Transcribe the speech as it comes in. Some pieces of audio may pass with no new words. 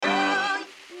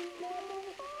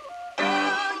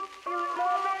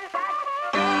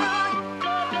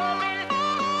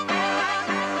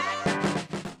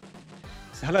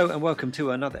Hello and welcome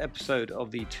to another episode of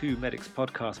the Two Medics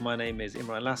podcast. My name is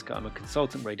Imran Lasker. I'm a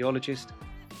consultant radiologist.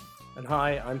 And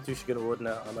hi, I'm Thusha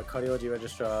Gunawardena. I'm a cardiology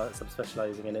registrar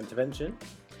subspecialising in intervention.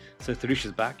 So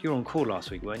Thusha's back. You were on call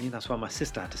last week, weren't you? That's why my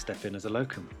sister had to step in as a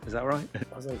locum. Is that right?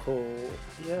 I was on call,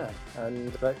 yeah.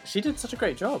 But she did such a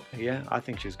great job. Yeah, I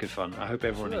think she was good fun. I hope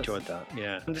everyone enjoyed that.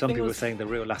 Yeah. And Some people were saying the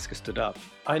real Lasker stood up.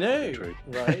 I know, True.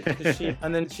 right?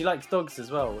 And then she likes dogs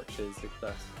as well, which is the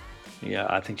best. Yeah,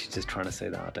 I think she's just trying to say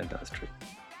that. I don't think that's true.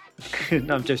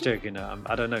 No, I'm just joking. No,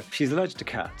 I don't know. She's allergic to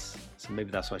cats, so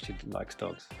maybe that's why she likes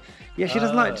dogs. Yeah, she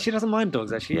doesn't mind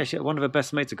dogs actually. Yeah, one of her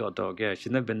best mates has got a dog. Yeah,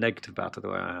 she's never been negative about it the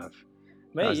way I have.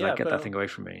 Mate, get that thing away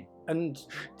from me. And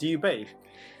do you bathe?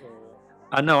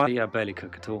 I know. I barely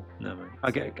cook at all. No, mate.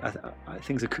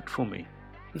 Things are cooked for me.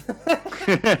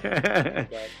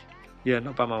 Yeah,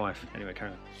 not by my wife. Anyway, carry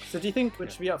on. So do you think we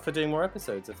should be up for doing more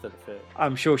episodes of The Fit?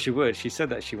 I'm sure she would. She said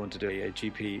that she wanted to do a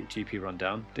GP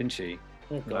rundown, didn't she?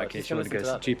 Oh, God, like she wanted to go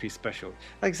to GP special.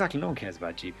 Exactly, no one cares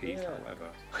about GPs or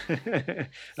whatever.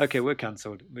 Okay, we're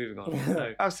cancelled. Moving on.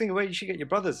 No. I was thinking, you should get your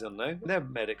brothers on, though. They're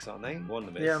medics, aren't they? One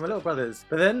of them is. Yeah, my little brothers.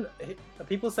 But then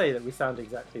people say that we sound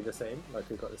exactly the same, like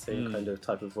we've got the same kind of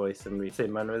type of voice and we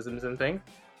same mannerisms and things.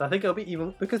 So I think it'll be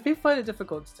even because people find it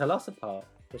difficult to tell us apart,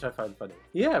 which I find funny.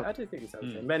 Yeah, I do think we sound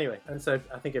the same. But anyway, and so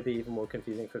I think it'd be even more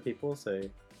confusing for people. So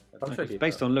I'm sure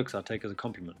based on looks, I'll take it as a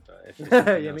compliment. But if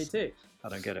yeah, me too. I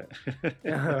don't get it.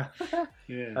 Yeah.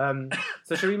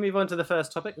 So should we move on to the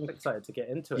first topic? I'm excited to get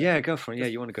into it. Yeah, go for it. Yeah,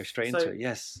 you want to go straight into it?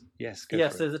 Yes, go for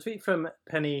it. So there's a tweet from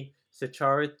Penny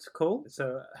Sucharitku.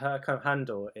 So her kind of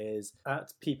handle is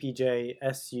at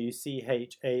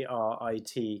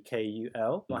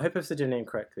PPJSUCHARITKUL. I hope I've said your name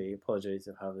correctly. Apologies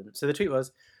if I haven't. So the tweet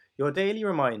was, your daily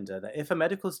reminder that if a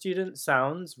medical student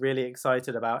sounds really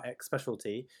excited about X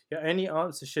specialty, your only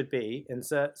answer should be,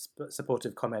 insert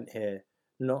supportive comment here,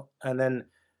 not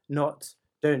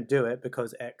don't do it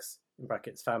because X in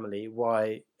brackets family,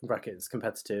 Y in brackets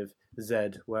competitive,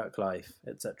 Z work life,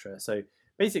 etc. So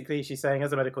basically she's saying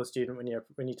as a medical student,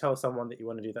 when you tell someone that you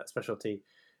want to do that specialty,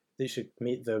 you should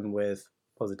meet them with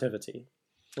positivity.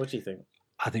 What do you think?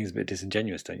 I think it's a bit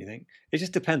disingenuous, don't you think? It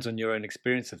just depends on your own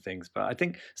experience of things. But I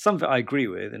think some of it I agree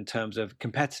with in terms of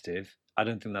competitive. I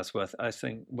don't think that's worth. I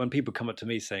think when people come up to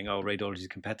me saying, "Oh, radiology is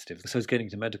competitive," so it's getting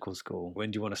to medical school.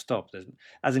 When do you want to stop?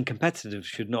 As in, competitive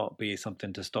should not be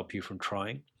something to stop you from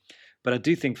trying. But I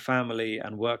do think family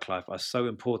and work life are so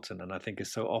important, and I think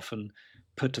it's so often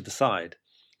put to the side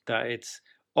that it's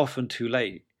often too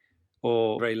late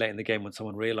or very late in the game when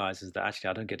someone realizes that actually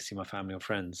I don't get to see my family or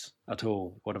friends at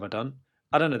all. What have I done?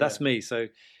 I don't know. That's me. So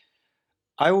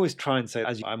I always try and say,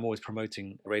 I'm always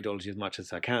promoting radiology as much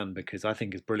as I can because I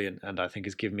think it's brilliant and I think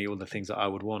it's given me all the things that I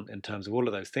would want in terms of all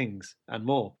of those things and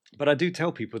more. But I do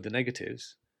tell people the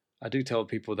negatives. I do tell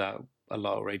people that a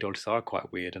lot of radiologists are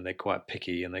quite weird and they're quite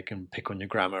picky and they can pick on your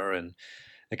grammar and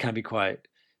it can be quite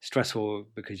stressful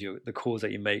because the calls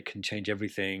that you make can change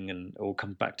everything and it all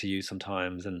comes back to you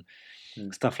sometimes and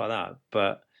stuff like that.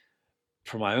 But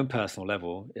from my own personal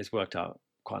level, it's worked out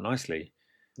quite nicely.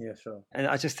 Yeah, sure. And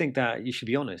I just think that you should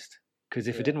be honest because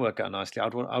if it didn't work out nicely, I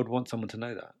would want someone to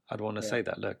know that. I'd want to say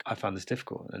that, look, I found this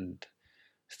difficult and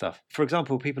stuff. For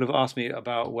example, people have asked me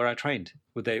about where I trained.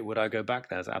 Would I go back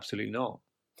there? I said, absolutely not.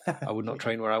 I would not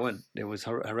train where I went. It was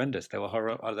horrendous. They were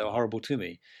horrible to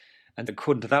me. And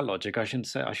according to that logic, I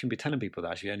shouldn't be telling people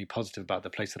that I should be only positive about the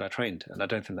place that I trained. And I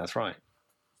don't think that's right.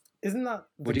 Isn't that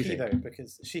the key though?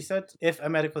 Because she said if a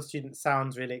medical student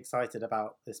sounds really excited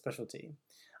about this specialty,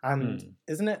 and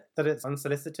isn't it that it's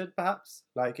unsolicited perhaps?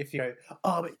 Like if you go,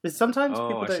 but sometimes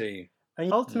people don't. See.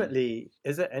 And ultimately,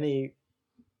 is it any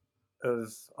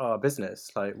of our business,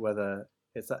 like whether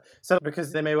it's that? So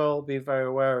because they may well be very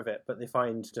aware of it, but they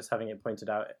find just having it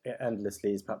pointed out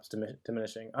endlessly is perhaps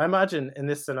diminishing. I imagine in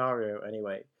this scenario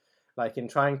anyway, like in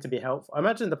trying to be helpful, I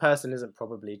imagine the person isn't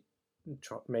probably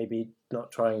maybe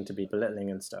not trying to be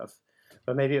belittling and stuff,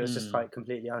 but maybe it was just quite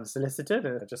completely unsolicited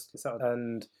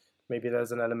and maybe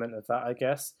there's an element of that, I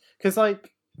guess, because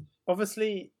like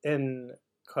obviously in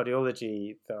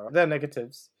cardiology there are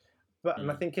negatives, but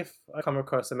I think if I come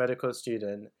across a medical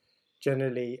student,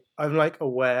 generally I'm like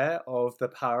aware of the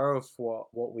power of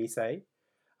what we say.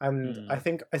 And I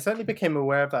think I certainly became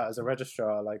aware of that as a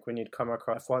registrar, like when you'd come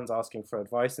across ones asking for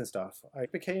advice and stuff. I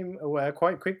became aware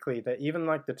quite quickly that even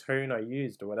like the tone I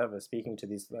used or whatever, speaking to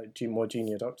these like more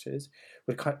junior doctors,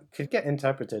 could get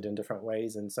interpreted in different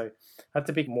ways. And so I had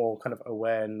to be more kind of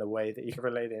aware in the way that you can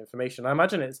relay the information. I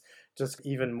imagine it's just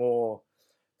even more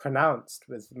pronounced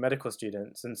with medical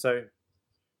students. And so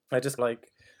I just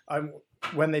like I'm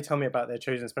when they tell me about their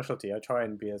chosen specialty, I try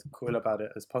and be as cool about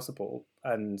it as possible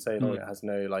and say, "Oh, it has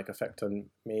no like effect on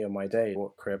me or my day.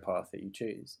 What career path that you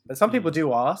choose?" But some people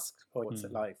do ask, "Oh, what's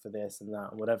it like for this and that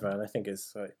and whatever?" And I think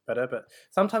it's better. But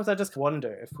sometimes I just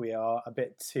wonder if we are a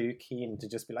bit too keen to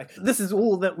just be like, "This is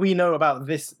all that we know about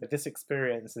this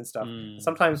experience and stuff."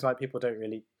 Sometimes like people don't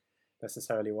really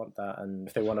necessarily want that, and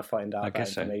if they want to find out that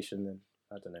information, then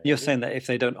I don't know. You're saying that if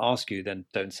they don't ask you, then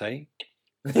don't say.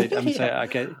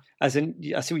 Okay, as in,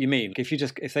 I see what you mean.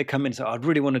 If they come in and say, "I'd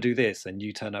really want to do this," and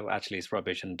you turn out actually it's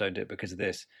rubbish and don't do it because of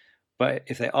this. But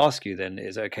if they ask you, then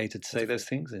is it okay to say those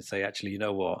things and say, actually, you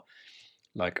know what?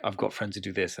 Like, I've got friends who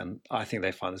do this, and I think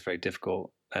they find this very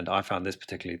difficult, and I found this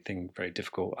particular thing very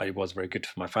difficult. It was very good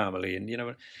for my family, and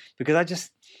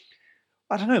because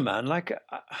I don't know, man. Like,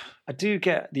 I do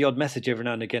get the odd message every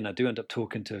now and again. I do end up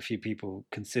talking to a few people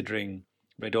considering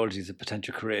radiology is a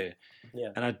potential career. Yeah.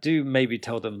 And I do maybe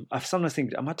tell them, I sometimes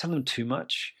think I might tell them too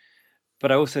much,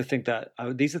 but I also think that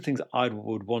these are things I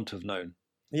would want to have known.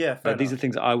 Yeah, these are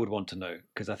things I would want to know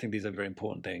because I think these are very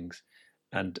important things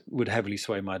and would heavily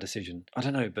sway my decision. I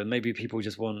don't know, but maybe people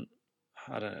just want,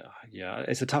 I don't know. Yeah,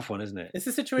 it's a tough one, isn't it? It's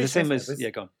a situation. It's the same as,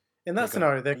 yeah, go on. In that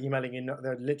scenario, they're emailing you,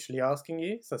 they're literally asking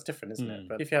you, so it's different, isn't it?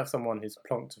 But if you have someone who's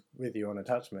plonked with you on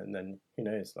attachment, then who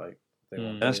knows, like,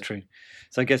 that's true.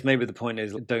 So I guess maybe the point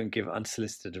is don't give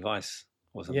unsolicited advice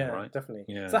or something, right? Yeah, definitely.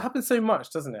 Yeah. So that happens so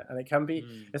much, doesn't it? And it can be,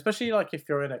 especially like if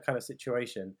you're in a kind of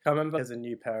situation. I remember as a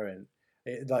new parent,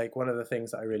 like one of the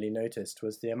things that I really noticed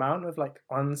was the amount of like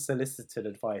unsolicited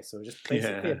advice or just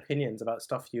basically opinions about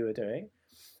stuff you were doing.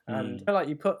 And like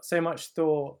you put so much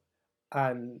thought,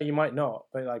 and you might not,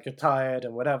 but like you're tired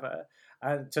and whatever,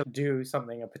 and to do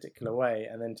something a particular way,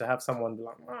 and then to have someone be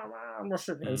like,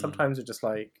 and sometimes you're just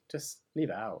like, just leave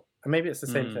it out. And maybe it's the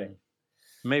same thing.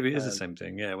 Maybe it is the same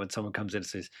thing, yeah. When someone comes in and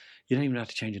says, "You don't even have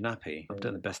to change a nappy. I'm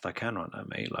doing the best I can right now,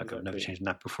 mate. Like I've never changed a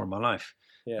nappy before in my life."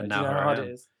 Yeah, and now how hard it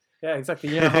is. Yeah,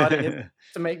 exactly. You know how hard it is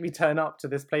to make me turn up to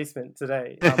this placement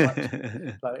today. How much,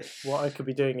 like what I could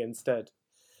be doing instead.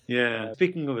 Yeah.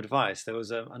 Speaking of advice, there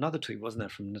was another tweet, wasn't there,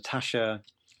 from Natasha,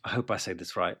 I hope I say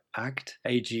this right, Aght,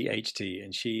 A-G-H-T,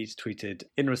 and she's tweeted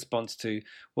in response to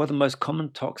what are the most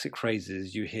common toxic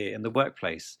phrases you hear in the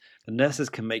workplace. The nurses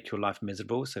can make your life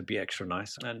miserable, so be extra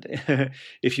nice. And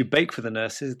if you bake for the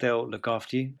nurses, they'll look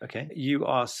after you. Okay. You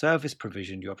are service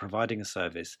provision, you are providing a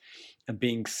service, and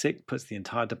being sick puts the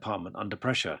entire department under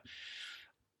pressure.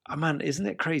 Oh, man, isn't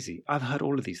it crazy? I've heard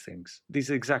all of these things. These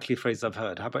are exactly phrases I've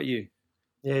heard. How about you?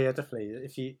 Yeah, definitely.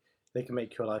 They can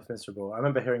make your life miserable. I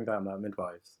remember hearing that about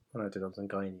midwives when I did on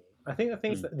gynae. I think the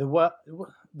things that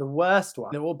the worst one,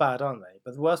 they're all bad, aren't they?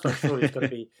 But the worst one surely is going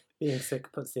to be being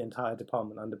sick puts the entire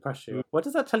department under pressure. What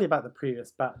does that tell you about the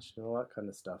previous batch and all that kind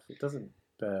of stuff? It doesn't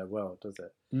bear well, does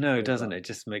it? No, it doesn't. It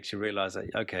just makes you realize that,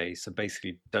 okay, so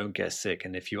basically don't get sick.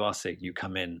 And if you are sick, you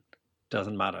come in.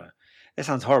 Doesn't matter. It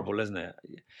sounds horrible, isn't it?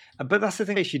 But that's the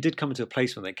thing. If you did come into a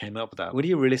placement that came up with that, what are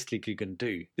you realistically going to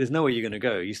do? There's nowhere you're going to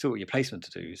go. You still got your placement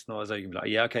to do. It's not as though you can be like,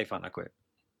 yeah, okay, fine, I quit.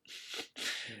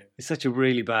 It's such a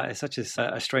really bad, it's such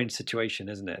a strange situation,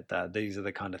 isn't it? That these are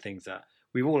the kind of things that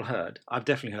we've all heard. I've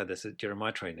definitely heard this during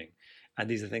my training. And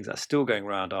these are things that are still going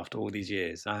around after all these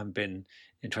years. I haven't been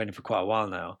in training for quite a while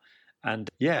now. And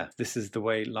yeah, this is the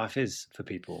way life is for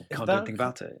people. Can't do anything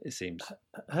about it, it seems.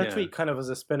 Her tweet kind of was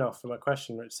a spin-off from a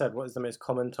question which said, what is the most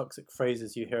common toxic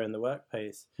phrases you hear in the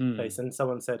workplace? And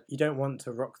someone said, you don't want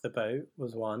to rock the boat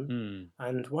was one.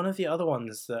 And one of the other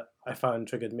ones that I found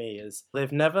triggered me is,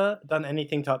 they've never done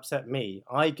anything to upset me.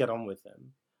 I get on with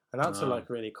them. And that's a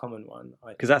like really common one.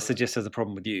 Because that suggests there's a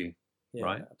problem with you. Yeah,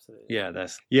 right? Absolutely.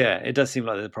 Yeah, it does seem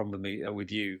like there's a problem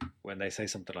with you when they say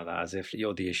something like that, as if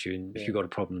you're the issue, and if you've got a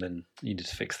problem, then you need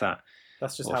to fix that.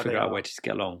 That's just or how figure out a way to just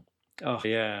get along. Oh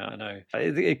yeah, I know.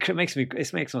 It makes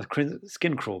my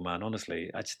skin crawl, man.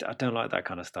 Honestly, I don't like that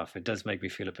kind of stuff. It does make me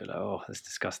feel a bit like, oh, that's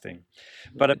disgusting.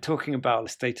 But talking about the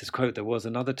status quo, there was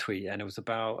another tweet, and it was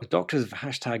about doctors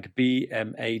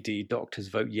 #BMAD doctors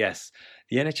vote yes.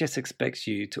 The NHS expects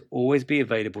you to always be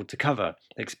available to cover.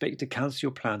 They expect you to cancel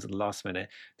your plans at the last minute.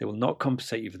 They will not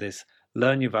compensate you for this.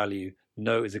 Learn your value.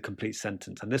 No is a complete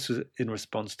sentence. And this was in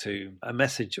response to a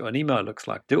message or an email, it looks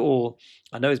like.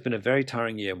 I know it's been a very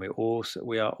tiring year, and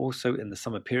we are also in the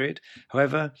summer period.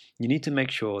 However, you need to make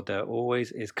sure there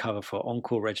always is cover for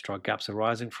on-call registrar gaps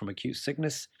arising from acute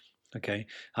sickness. Okay,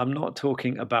 I'm not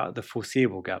talking about the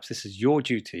foreseeable gaps. This is your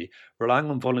duty. Relying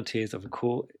on volunteers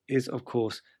is, of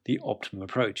course, the optimum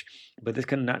approach, but this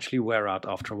can naturally wear out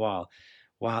after a while.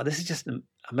 Wow, this is just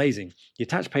Amazing. The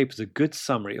attached paper is a good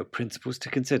summary of principles to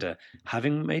consider.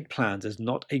 Having made plans is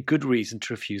not a good reason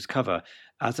to refuse cover,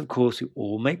 as of course we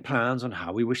all make plans on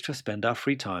how we wish to spend our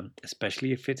free time,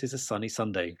 especially if it is a sunny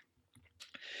Sunday.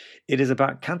 It is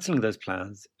about cancelling those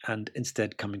plans and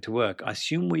instead coming to work. I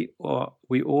assume we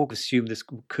all assume this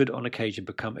could on occasion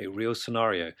become a real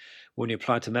scenario when you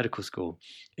apply to medical school.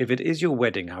 If it is your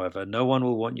wedding, however, no one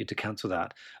will want you to cancel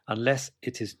that unless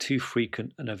it is too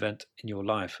frequent an event in your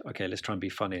life. Okay, let's try and be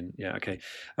funny. Yeah, okay.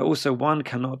 Also, one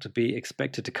cannot be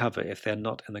expected to cover if they're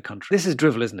not in the country. This is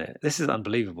drivel, isn't it? This is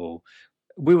unbelievable.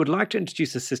 We would like to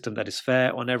introduce a system that is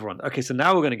fair on everyone. Okay, so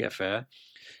now we're going to get fair.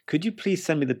 Could you please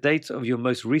send me the dates of your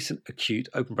most recent acute,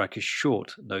 open brackets,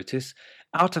 short notice,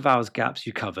 out of hours gaps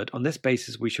you covered? On this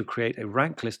basis, we shall create a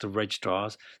rank list of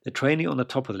registrars. The trainee on the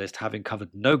top of the list having covered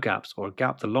no gaps or a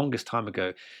gap the longest time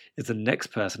ago is the next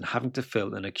person having to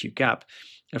fill an acute gap.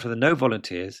 And for the no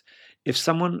volunteers, if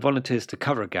someone volunteers to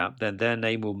cover a gap, then their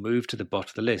name will move to the bottom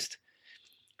of the list.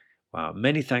 Wow,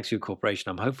 many thanks for your cooperation.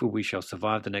 I'm hopeful we shall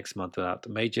survive the next month without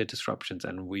major disruptions,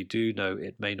 and we do know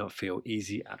it may not feel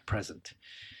easy at present.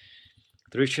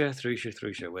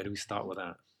 Thrusha, where do we start with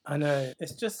that? I know,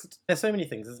 it's just, there's so many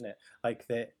things, isn't it? Like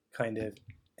the kind of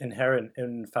inherent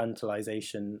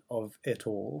infantilization of it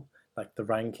all, like the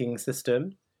ranking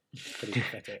system. Pretty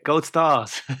pathetic. Gold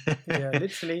stars. Yeah,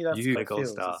 literally, that's You what a it gold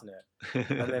feels, star. isn't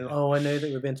it? And then, oh, I know that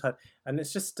we've been tied. And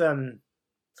it's just,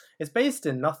 it's based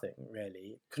in nothing,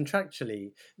 really,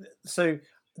 contractually. So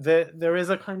there is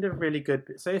a kind of really good...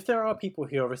 So if there are people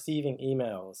who are receiving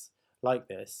emails like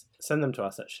this, send them to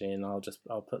us, actually, and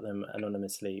I'll put them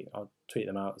anonymously. I'll tweet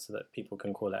them out so that people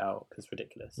can call it out, because it's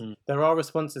ridiculous. There are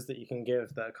responses that you can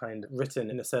give that are kind of written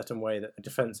in a certain way, that a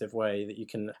defensive way, that you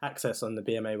can access on the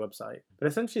BMA website. But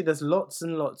essentially there's lots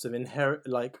and lots of inherent,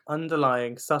 like,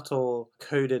 underlying subtle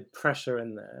coded pressure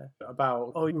in there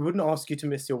about, oh, we wouldn't ask you to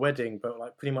miss your wedding, but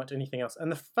like pretty much anything else.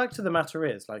 And the fact of the matter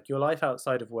is, like, your life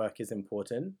outside of work is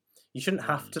important. You shouldn't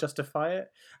have to justify it.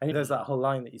 And there's that whole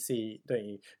line that you see, don't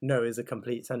you? No is a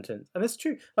complete sentence. And it's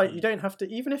true. Like, you don't have to,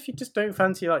 even if you just don't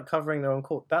fancy like covering their own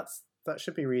call, that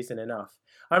should be reason enough.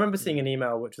 I remember seeing an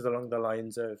email which was along the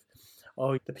lines of,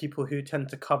 oh, the people who tend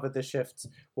to cover the shifts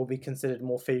will be considered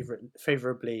more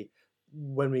favorably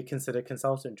when we consider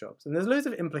consultant jobs. And there's loads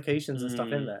of implications and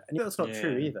stuff in there. And that's not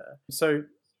true either. So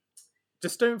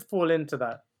just don't fall into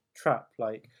that trap.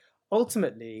 Like,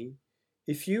 ultimately,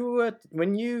 if you were,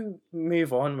 when you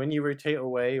move on, when you rotate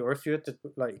away, or if you had to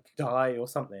like die or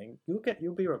something,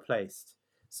 you'll be replaced.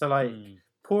 So like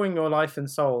pouring your life and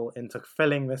soul into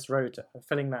filling this rota,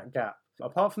 filling that gap,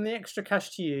 apart from the extra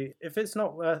cash to you, if it's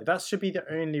not worth it, that should be the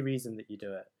only reason that you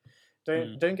do it.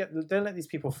 Don't let these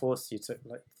people force you to,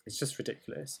 like, it's just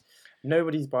ridiculous.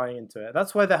 Nobody's buying into it.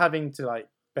 That's why they're having to like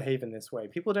behave in this way.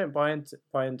 People don't buy into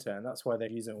it, and that's why they're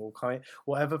using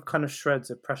whatever kind of shreds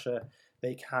of pressure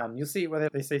they can. You'll see whether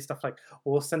they say stuff like,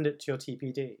 "Or send it to your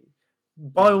TPD."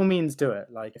 By all means, do it.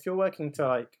 Like, if you're working to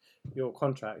like your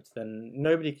contract, then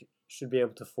nobody should be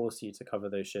able to force you to cover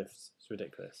those shifts. It's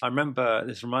ridiculous. I remember,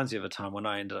 this reminds me of a time when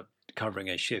I ended up covering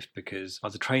a shift because I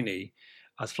was a trainee.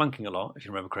 I was flunking a lot, if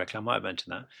you remember correctly. I might have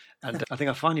mentioned that. And I think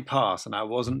I finally passed, and I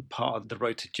wasn't part of the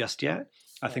rota just yet.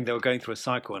 I think they were going through a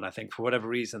cycle, and I think for whatever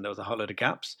reason, there was a whole load of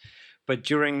gaps. But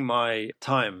during my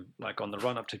time, like on the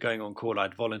run up to going on call,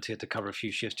 I'd volunteered to cover a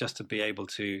few shifts just to be able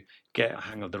to get a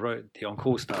hang of the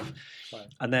on-call stuff. Right.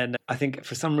 And then I think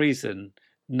for some reason,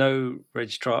 no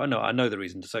registrar, no, I know the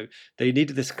reason. So they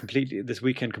needed this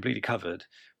weekend completely covered,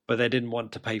 but they didn't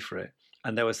want to pay for it.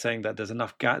 And they were saying that there's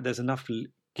enough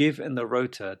give in the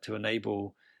rota to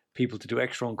enable people to do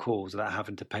extra on calls without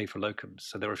having to pay for locums.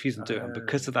 So they're refusing to do it. And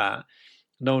because of that,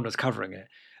 no one was covering it.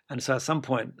 And so at some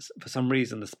point, for some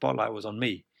reason, the spotlight was on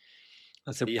me.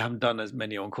 I said, you haven't done as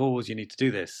many on calls, you need to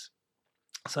do this.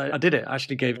 So I did it. I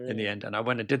actually gave it in the end, and I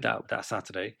went and did that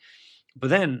Saturday. But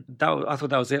then I thought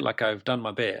that was it, like I've done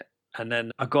my bit. And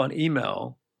then I got an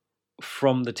email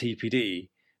from the TPD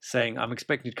saying, I'm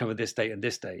expecting you to cover this date and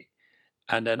this date.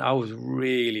 And then I was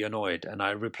really annoyed, and I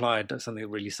replied something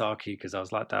really sarky because I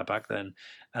was like that back then,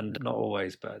 and not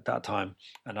always, but at that time.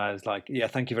 And I was like, yeah,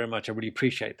 thank you very much. I really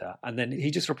appreciate that. And then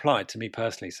he just replied to me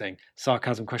personally saying,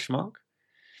 sarcasm ?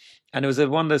 And it was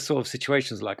one of those sort of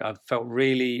situations like I felt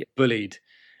really bullied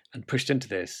and pushed into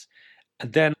this.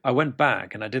 And then I went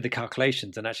back and I did the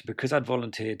calculations, and actually because I'd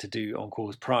volunteered to do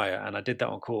on-calls prior and I did that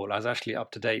on-call, I was actually up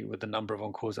to date with the number of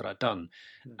on-calls that I'd done.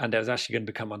 And it was actually going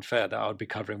to become unfair that I would be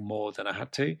covering more than I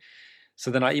had to. So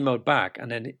then I emailed back,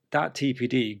 and then that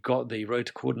TPD got the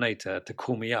rota coordinator to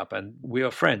call me up, and we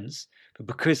were friends, but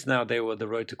because now they were the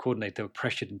rota coordinator, they were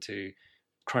pressured into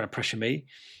trying to pressure me.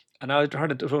 And I tried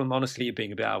to tell them honestly, you're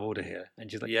being a bit out of order here. And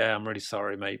she's like, yeah, I'm really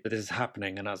sorry, mate, but this is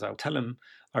happening. And I was like, tell him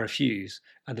I refuse.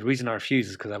 And the reason I refuse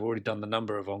is because I've already done the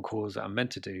number of on-calls that I'm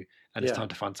meant to do. And it's Yeah. time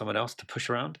to find someone else to push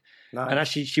around. Nice. And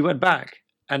actually, she went back.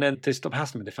 And then they stopped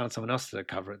hassling me. They found someone else to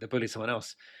cover it. They bullied someone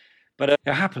else. But it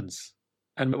happens.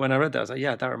 And when I read that, I was like,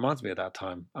 yeah, that reminds me of that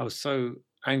time. I was so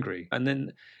angry. And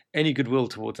then any goodwill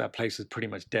towards that place was pretty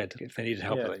much dead. If they needed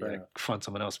help Yeah, with it, fair yeah, enough. find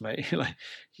someone else, mate. Like,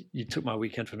 you took my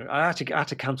weekend from me. I had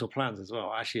to cancel plans as well.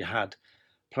 I actually had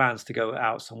plans to go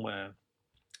out somewhere.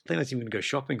 I think I was even going to go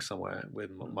shopping somewhere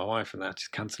with my wife, and I had to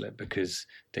cancel it because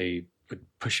they were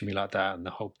pushing me like that. And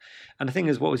the thing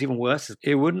is, what was even worse is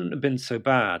it wouldn't have been so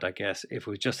bad, I guess, if it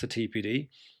was just a TPD,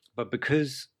 but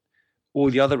because all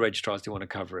the other registrars do want to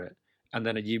cover it, and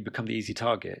then you become the easy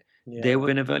target. Yeah. They were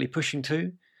inadvertently pushing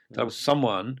too. That was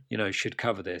someone, should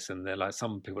cover this. And they're like,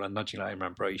 some people are nudging like, hey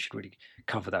man, bro, you should really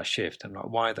cover that shift. And I'm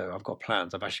like, why though? I've got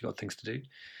plans. I've actually got things to do.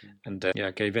 And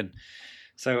I gave in.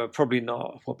 So probably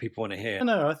not what people want to hear.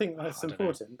 No, I think that's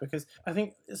important because I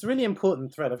think it's a really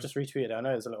important thread. I've just retweeted it. I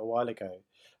know it was a little while ago,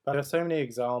 but there are so many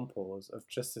examples of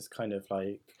just this kind of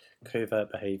like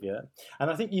covert behaviour.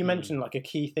 And I think you mentioned like a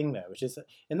key thing there, which is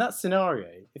in that scenario,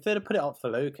 if they'd have put it up for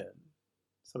locum,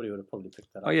 somebody would have probably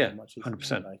picked that up. Oh yeah, much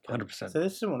 100%, 100%. So they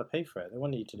just didn't want to pay for it. They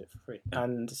wanted you to do it for free. Yeah.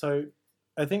 And so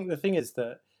I think the thing is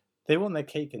that they want their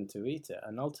cake and to eat it.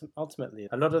 And ultimately,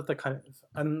 a lot of the kind of...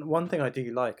 And one thing I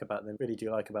do like about them, really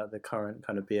do like about the current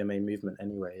kind of BMA movement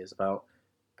anyway, is about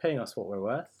paying us what we're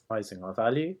worth, rising our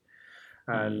value.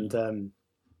 And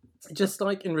just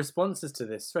like in responses to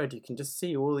this thread, you can just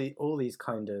see all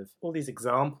these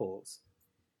examples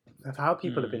of how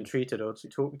people have been treated or to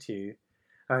talk to you.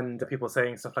 And people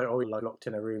saying stuff like, oh, we're locked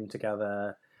in a room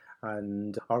together.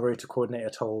 And our rota coordinator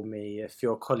told me if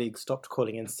your colleague stopped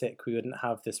calling in sick, we wouldn't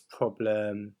have this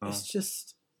problem. Oh. It's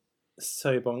just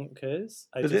so bonkers.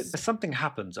 Something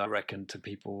happens, I reckon, to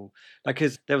people. Like,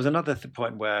 cause there was another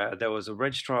point where there was a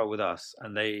registrar with us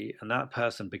and that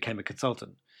person became a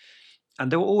consultant.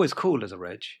 And they were always cool as a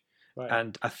reg. Right.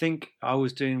 And I think I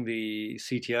was doing the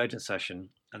CT urgent session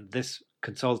and this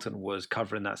consultant was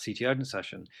covering that CT urgent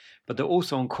session, but they're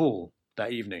also on call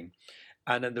that evening.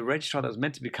 And then the registrar that was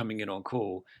meant to be coming in on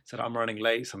call said, I'm running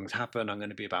late, something's happened, I'm going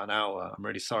to be about an hour, I'm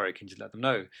really sorry, can you let them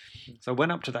know? So I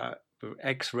went up to that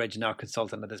ex-reg now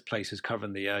consultant at this place who's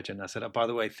covering the urgent. I said, oh, by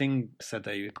the way, Thing said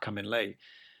they would come in late.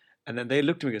 And then they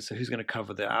looked at me and said, who's going to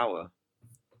cover the hour?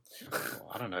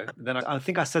 I don't know. And then I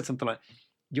think I said something like,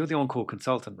 you're the on-call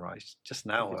consultant, right? Just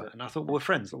an hour. And I thought, well, we're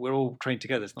friends, we're all trained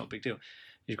together, it's not a big deal.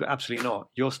 He's got, absolutely not.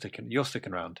 You're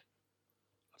sticking around.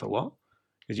 I thought, what?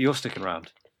 He said, you're sticking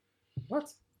around.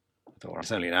 What? I thought, well,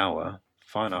 it's only an hour.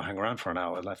 Fine, I'll hang around for an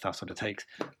hour if that's what it takes.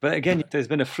 But again, there's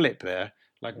been a flip there.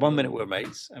 Like 1 minute we're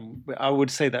mates, and I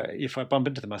would say that if I bump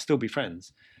into them, I'll still be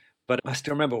friends. But I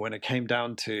still remember when it came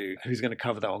down to who's going to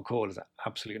cover that on call, is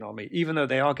absolutely not me. Even though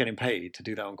they are getting paid to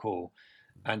do that on call.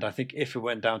 And I think if it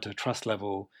went down to a trust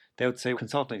level, they would say,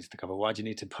 consultant needs to cover. Why do you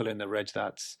need to pull in the reg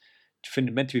that's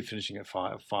meant to be finishing at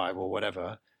five or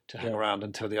whatever to hang around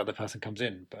until the other person comes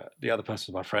in? But the other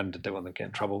person was my friend, didn't want to get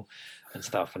in trouble and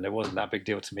stuff. And it wasn't that big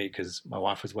deal to me because my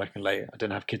wife was working late. I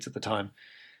didn't have kids at the time.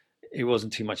 It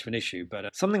wasn't too much of an issue,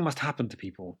 but something must happen to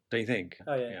people, don't you think?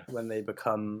 Oh yeah. When they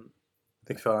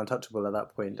feel untouchable at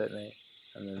that point, don't they?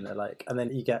 And then they're like, and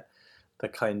then you get the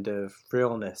kind of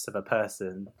realness of a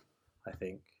person, I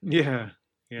think. Yeah.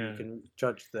 You can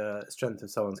judge the strength of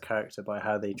someone's character by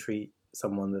how they treat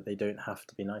someone that they don't have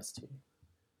to be nice to.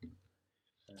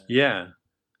 Yeah,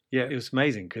 it was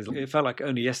amazing because it felt like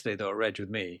only yesterday they were reg with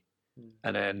me,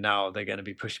 and then now they're going to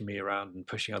be pushing me around and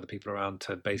pushing other people around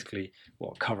to basically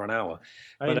cover an hour.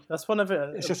 I mean, that's one of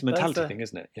it. It's just a mentality thing,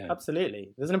 isn't it? Yeah,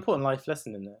 absolutely. There's an important life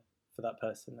lesson in there for that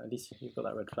person. At least you've got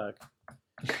that red flag.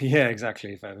 Yeah,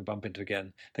 exactly. If I ever bump into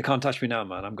again, they can't touch me now,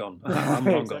 man. I'm gone. I'm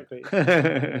long gone.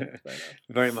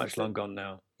 Very much long gone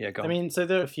now. Yeah, gone. I mean, so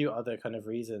there are a few other kind of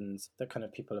reasons that kind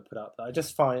of people have put up that I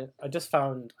just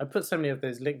found I put so many of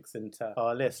those links into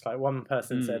our list. Like one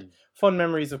person said, fond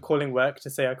memories of calling work to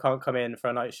say I can't come in for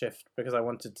a night shift because I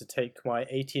wanted to take my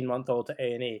 18-month-old to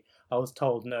A&E. I was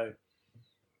told no.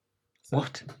 So,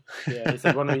 what? Yeah, he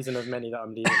said one reason of many that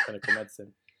I'm leaving clinical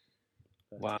medicine.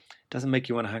 Wow. Doesn't make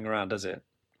you want to hang around, does it?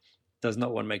 Does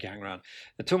not want to make you hang around.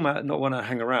 Talking about not want to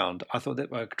hang around, I thought that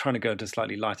we're trying to go into a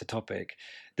slightly lighter topic.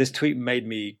 This tweet made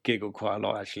me giggle quite a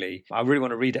lot, actually. I really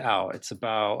want to read it out. It's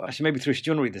about, actually, maybe Thrush,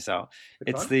 do you want to read this out?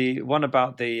 It's the one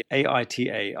about the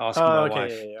AITA asking my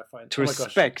wife to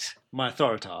respect My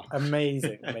authoritar.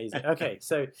 Amazing. Okay,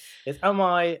 so it's Am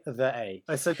I the A?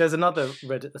 So there's another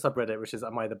subreddit which is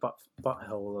Am I the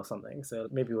butthole or something. So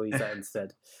maybe we'll use that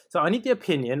instead. So I need the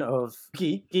opinion of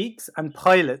geeks and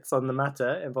pilots on the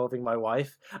matter involving my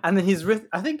wife. And then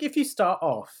I think if you start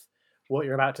off what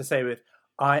you're about to say with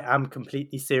 "I am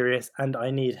completely serious and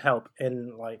I need help"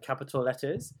 in like capital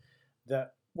letters,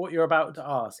 that what you're about to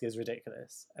ask is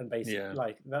ridiculous and basically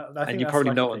like that. I think and you that's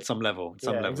probably like know on some level.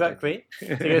 Exactly.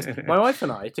 So he goes, my wife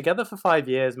and I, together for 5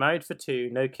 years, married for 2,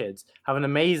 no kids, have an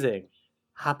amazing,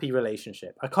 happy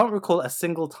relationship. I can't recall a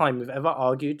single time we've ever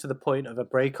argued to the point of a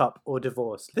breakup or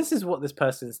divorce. This is what this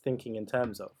person is thinking in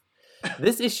terms of.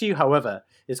 This issue, however,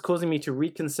 is causing me to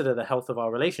reconsider the health of our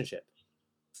relationship.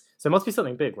 So it must be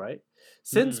something big, right?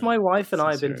 Since my wife and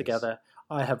I have been together,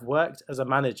 I have worked as a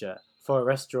manager for a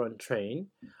restaurant chain.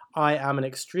 I am an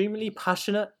extremely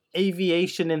passionate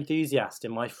aviation enthusiast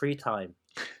in my free time.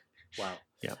 Wow.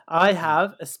 Yep. I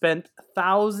have spent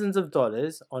thousands of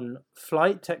dollars on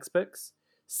flight textbooks,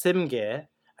 sim gear,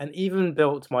 and even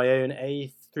built my own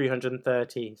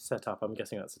A330 setup. I'm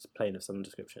guessing that's a plane of some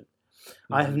description.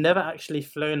 I have never actually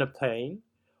flown a plane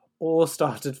or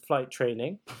started flight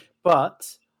training,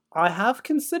 but I have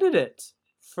considered it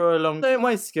for a long time. Though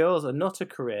my skills are not a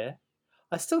career,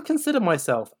 I still consider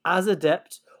myself as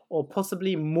adept or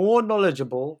possibly more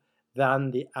knowledgeable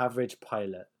than the average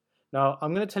pilot. Now,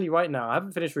 I'm going to tell you right now, I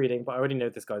haven't finished reading, but I already know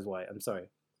this guy's white. I'm sorry.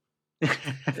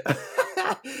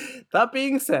 That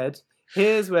being said,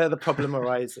 here's where the problem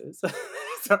arises.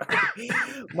 Sorry.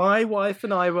 My wife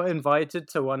and I were invited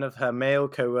to one of her male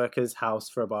co-workers' house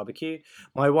for a barbecue.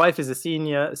 My wife is a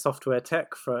senior software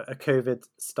tech for a COVID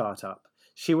startup.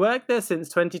 She worked there since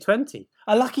 2020.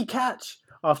 A lucky catch!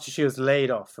 After she was laid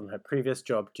off from her previous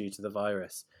job due to the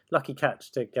virus. Lucky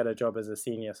catch to get a job as a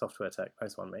senior software tech.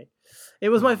 Nice one, mate. It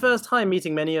was my first time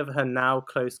meeting many of her now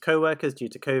close co-workers due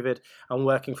to COVID and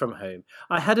working from home.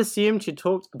 I had assumed she'd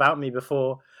talked about me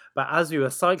before, but as we were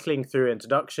cycling through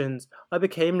introductions, I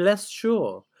became less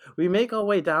sure. We make our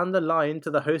way down the line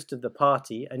to the host of the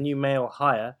party, a new male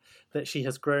hire that she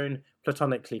has grown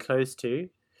platonically close to.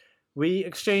 We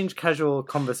exchange casual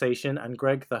conversation and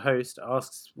Greg, the host,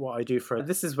 asks what I do for her.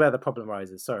 This is where the problem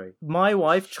arises, sorry. My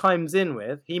wife chimes in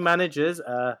with, he manages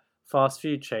a fast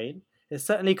food chain. It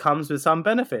certainly comes with some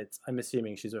benefits. I'm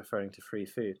assuming she's referring to free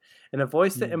food. In a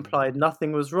voice that implied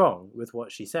nothing was wrong with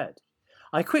what she said.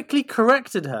 I quickly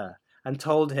corrected her and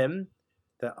told him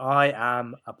that I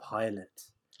am a pilot.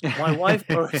 My wife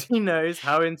already knows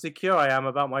how insecure I am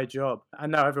about my job,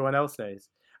 and now everyone else knows.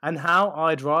 And how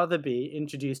I'd rather be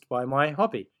introduced by my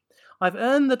hobby. I've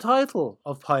earned the title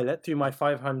of pilot through my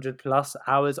 500 plus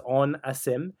hours on a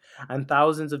sim and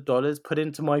thousands of dollars put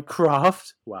into my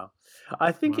craft. Wow.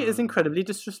 I think it is incredibly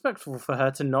disrespectful for her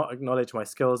to not acknowledge my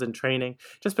skills in training.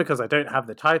 Just because I don't have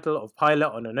the title of pilot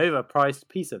on an overpriced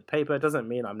piece of paper doesn't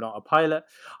mean I'm not a pilot.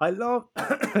 I laughed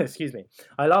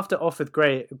it off with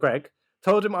Greg.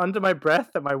 Told him under my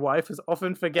breath that my wife was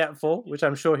often forgetful, which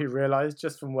I'm sure he realized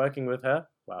just from working with her.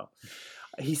 Wow.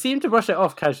 He seemed to brush it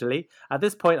off casually. At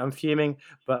this point, I'm fuming,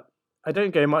 but I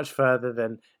don't go much further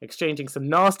than exchanging some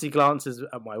nasty glances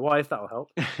at my wife. That'll help.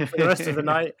 For the rest of the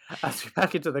night, as we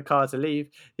pack into the car to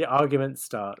leave, the argument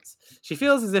starts. She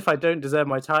feels as if I don't deserve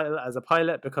my title as a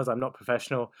pilot because I'm not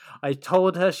professional. I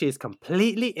told her she is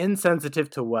completely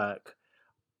insensitive to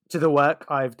the work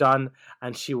I've done,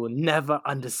 and she will never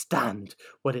understand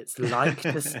what it's like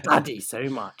to study so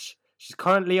much. She's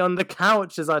currently on the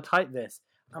couch as I type this.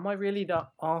 Am I really the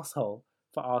asshole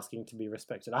for asking to be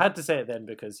respected? I had to say it then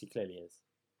because he clearly is.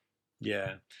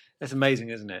 Yeah, it's amazing,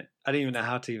 isn't it? I don't even know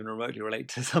how to even remotely relate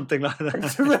to something like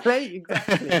that. To relate,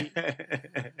 exactly.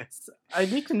 I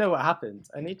need to know what happens.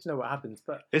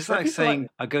 But it's like saying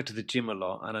I go to the gym a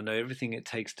lot and I know everything it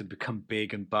takes to become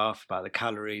big and buff, about the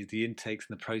calories, the intakes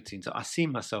and the proteins. I see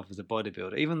myself as a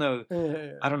bodybuilder, even though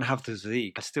I don't have the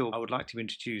physique. I would like to be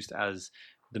introduced as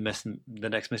the next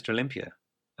Mr. Olympia.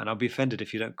 And I'll be offended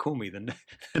if you don't call me the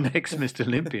next Mr.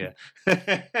 Olympia.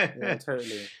 Yeah,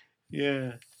 totally.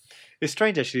 Yeah. It's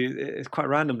strange, actually. It's quite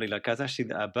randomly. Like, I was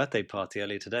actually at a birthday party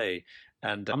earlier today,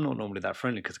 and I'm not normally that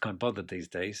friendly because I can't bother these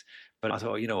days. But I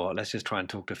thought, you know what, let's just try and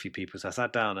talk to a few people. So I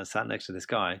sat down and sat next to this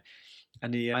guy,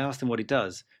 and I asked him what he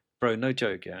does. Bro, no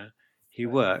joke, yeah? He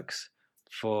works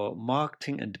for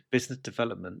marketing and business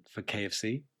development for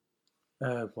KFC.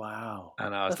 Oh, wow.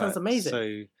 And I was that sounds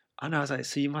amazing. I was like,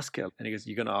 so you must get... And he goes,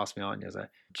 you're going to ask me, aren't you? I was like,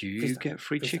 do you get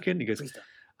free chicken? He goes...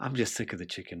 I'm just sick of the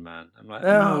chicken, man. I'm like,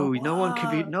 Oh, no,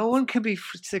 no one can be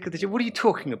sick of the chicken. What are you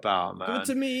talking about, man? Give it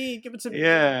to me. Give it to me.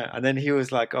 Yeah, and then he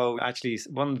was like, "Oh, actually,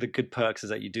 one of the good perks is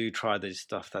that you do try the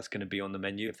stuff that's going to be on the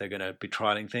menu if they're going to be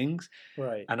trialing things."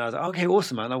 Right. And I was like, "Okay,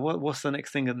 awesome, man. Like, what's the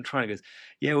next thing I'm trying?" He goes,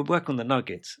 "Yeah, we're working on the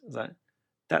nuggets." I was like,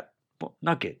 what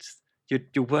nuggets?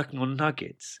 You're working on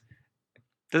nuggets?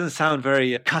 Doesn't sound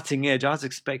very cutting edge. I was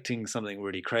expecting something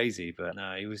really crazy, but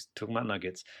no, he was talking about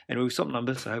nuggets. Anyway, we swapped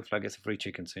numbers, so hopefully I get some free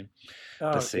chicken soon.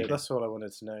 Oh, Let's okay. see. That's all I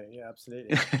wanted to know. Yeah,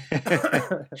 absolutely.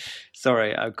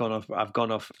 Sorry, I've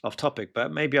gone off topic,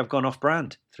 but maybe I've gone off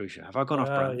brand. Thrusha, have I gone off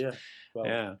brand? Yeah. Well,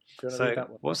 Yeah. do you want to So read that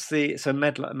one? what's the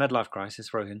midlife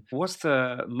crisis, Rohan? What's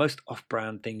the most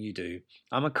off-brand thing you do?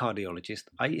 I'm a cardiologist.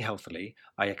 I eat healthily.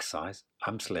 I exercise.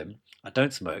 I'm slim. I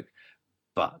don't smoke,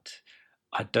 but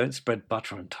I don't spread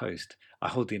butter on toast. I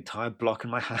hold the entire block in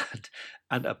my hand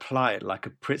and apply it like a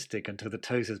Pritt stick until the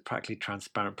toast is practically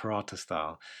transparent paratha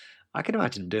style. I can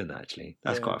imagine him doing that, actually.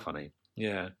 That's Yeah. quite funny.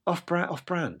 Yeah.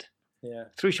 Off-brand. Yeah.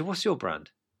 Thrusha, what's your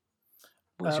brand?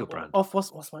 What's your brand?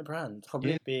 What's my brand?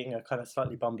 Probably Yeah. being a kind of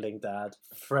slightly bumbling dad,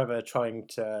 forever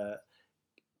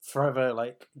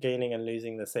like gaining and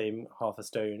losing the same half a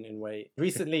stone in weight.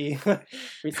 Recently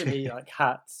like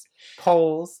hats,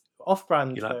 poles,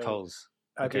 off-brand. You like though. poles?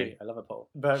 I Okay. do. I love a pole.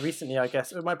 But recently, I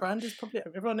guess my brand is probably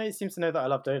everyone seems to know that I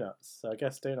love donuts. So I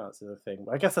guess donuts is a thing.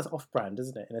 But I guess that's off-brand,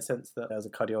 isn't it? In a sense that as a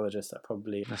cardiologist, that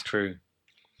probably That's true.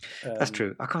 That's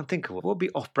true. I can't think of what would be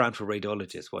off-brand for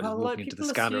radiologists. What, just Well, like, walking into the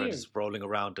people scanner and assume. just rolling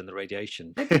around in the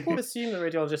radiation. people assume that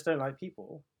radiologists don't like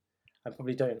people and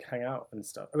probably don't hang out and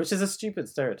stuff, which is a stupid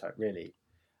stereotype, really,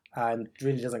 and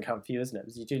really doesn't count for you, isn't it?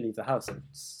 Because you do leave the house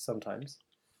sometimes,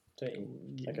 don't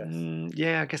you? I guess.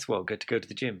 Yeah, I guess. Well, go to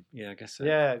the gym. Yeah, I guess so.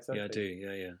 Yeah, exactly. Yeah, I do.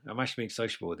 Yeah. I'm actually being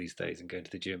sociable these days and going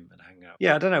to the gym and hang out.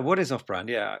 Yeah, I don't know what is off-brand.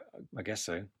 Yeah, I guess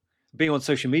so. Being on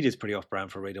social media is pretty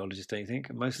off-brand for radiologists, don't you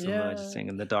think? Most of them are just sitting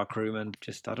in the dark room and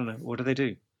just, I don't know, what do they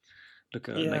do? Look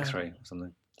at an X-ray or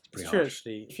something. It's true,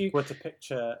 actually. If you were to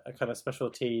picture a kind of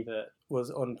specialty that was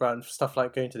on brand for stuff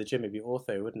like going to the gym, it'd be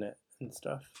ortho, wouldn't it? And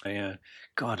stuff. Oh, yeah.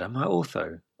 God, am I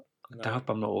ortho? No. I hope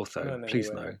I'm not ortho. No, Please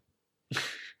anyway. no.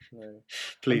 No.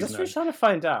 Please I'm just no. trying to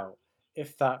find out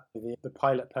if that the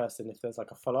pilot person, if there's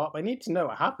like a follow-up. I need to know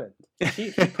what happened.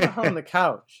 He put her on the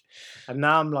couch, and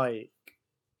now I'm like,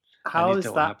 how is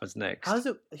that? What happens next? How's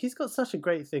it? He's got such a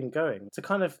great thing going. To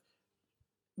kind of,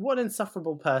 what an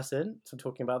insufferable person to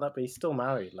talking about that, but he's still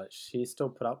married. Like she still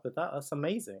put up with that. That's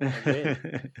amazing. Really.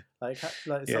 like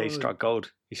yeah, he struck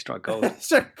gold. He struck gold.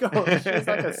 struck gold. She's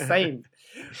like a saint.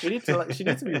 We need to she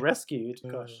needs to be rescued.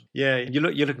 Gosh. Yeah, you're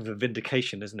looking for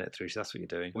vindication, isn't it, Thrush? That's what you're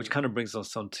doing. Which kind of brings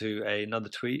us on to another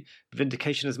tweet.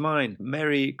 Vindication is mine.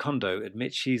 Mary Kondo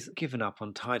admits she's given up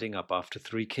on tidying up after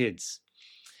 3 kids.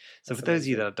 So for those of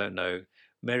you that don't know,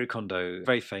 Mary Kondo,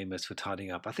 very famous for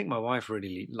tidying up. I think my wife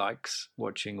really likes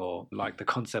watching or like the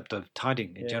concept of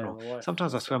tidying in general.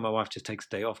 Sometimes I swear my wife just takes a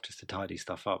day off just to tidy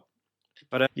stuff up.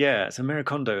 But so Mary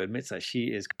Kondo admits that she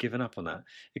is given up on that.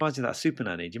 It reminds me of that super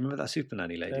nanny. Do you remember that super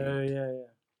nanny lady? Oh, yeah.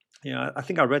 Yeah, I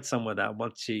think I read somewhere that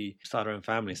once she started her own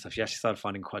family and stuff, she actually started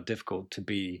finding it quite difficult to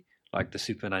be like the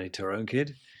super nanny to her own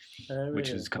kid,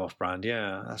 which was kind of off-brand.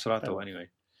 Yeah, that's what I thought anyway.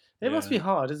 It must be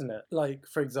hard, isn't it? Like,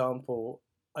 for example,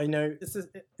 I know this is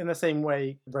in the same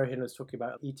way Rohan was talking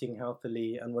about eating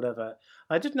healthily and whatever.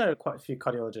 I did know quite a few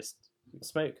cardiologists who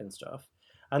smoke and stuff.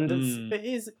 And it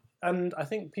is, and I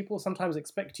think people sometimes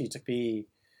expect you to be,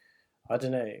 I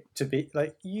don't know, to be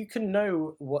like, you can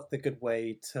know what the good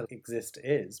way to exist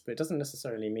is, but it doesn't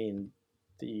necessarily mean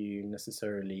that you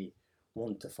necessarily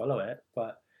want to follow it.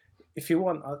 But if you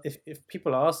want, if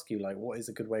people ask you like, what is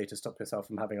a good way to stop yourself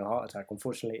from having a heart attack?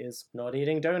 Unfortunately, is not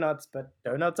eating donuts, but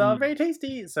donuts are very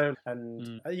tasty. So,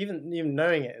 and even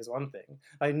knowing it is one thing.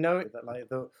 I know that like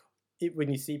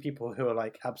when you see people who are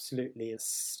like absolutely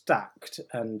stacked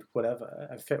and whatever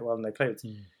and fit well in their clothes,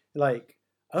 like,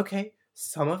 okay,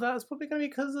 some of that is probably going to be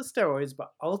because of steroids,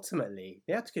 but ultimately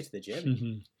they had to go to the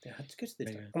gym. They had to go to the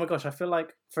gym. Oh my gosh, I feel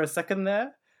like for a second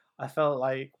there, I felt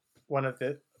like one of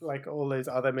the, like all those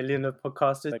other million of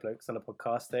podcasters, like blokes on a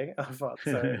podcast thing. I thought,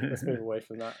 so let's move away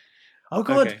from that. Oh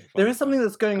God, okay, there is something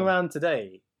that's going around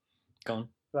today. Go on.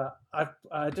 But I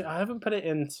haven't put it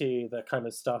into the kind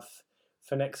of stuff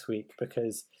for next week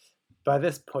because by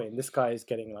this point, this guy is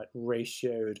getting like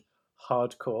ratioed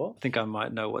hardcore. I think I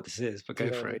might know what this is, but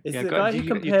go for it. It's the guy who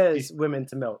compares women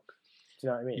to milk. Do you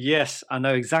know what I mean? Yes, I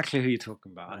know exactly who you're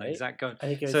talking about. Right? I know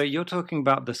exactly. So you're talking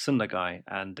about the Sunnah guy,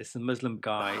 and it's a Muslim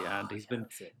guy, and he's been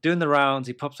doing the rounds.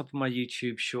 He pops up on my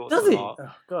YouTube shorts. Does he? Oh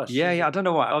gosh. Yeah. I don't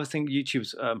know why. I always think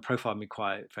YouTube's profiled me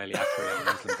quite fairly accurately as a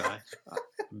Muslim guy.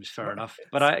 fair enough.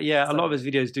 But a lot of his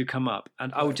videos do come up,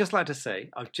 and I would Right. just like to say,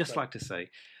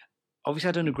 obviously,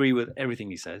 I don't agree with everything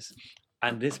he says,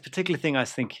 and this particular thing I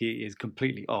think he is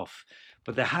completely off.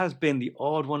 But there has been the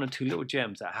odd one or two little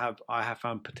gems that I have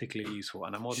found particularly useful,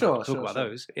 and I'm more than happy to talk about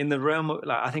those. In the realm of,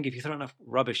 like, I think if you throw enough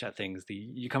rubbish at things,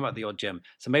 you come out the odd gem.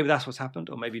 So maybe that's what's happened,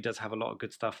 or maybe he does have a lot of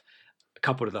good stuff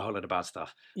coupled with a whole lot of bad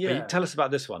stuff. Yeah. But tell us about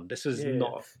this one. This was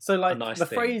not so like a nice the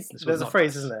thing. phrase. This was There's a not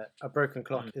phrase, nice. isn't it? A broken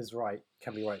clock is right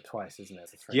can be right twice, isn't it?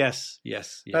 It's a phrase.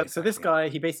 Yes. Yeah, So this guy,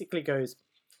 he basically goes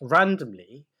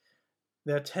randomly.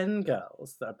 There are 10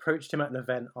 girls that approached him at an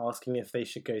event asking if they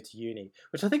should go to uni,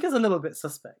 which I think is a little bit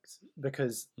suspect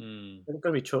because they're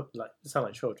going to be sound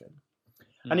like children.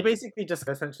 And he basically just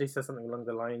essentially says something along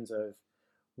the lines of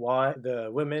why the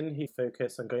women who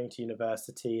focus on going to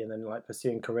university and then like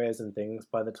pursuing careers and things,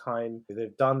 by the time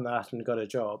they've done that and got a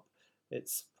job,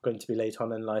 it's going to be late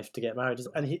on in life to get married.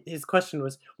 And his question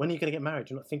was, when are you going to get married?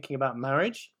 You're not thinking about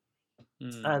marriage?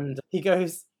 And he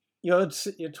goes, you're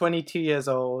 22 years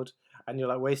old, and you're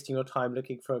like wasting your time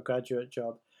looking for a graduate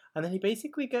job. And then he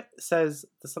basically says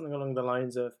something along the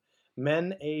lines of,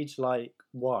 men age like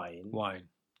wine,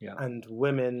 yeah, and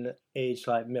women age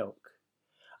like milk.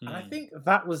 And I think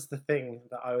that was the thing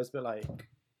that I was a bit like,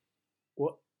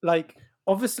 what? Like,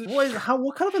 obviously,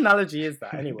 what kind of analogy is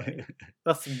that anyway?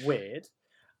 That's weird.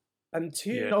 And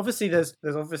two, obviously, there's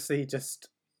obviously just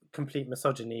complete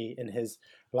misogyny in his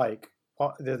like.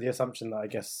 The assumption that I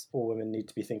guess all women need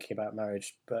to be thinking about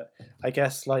marriage, but I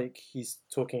guess like he's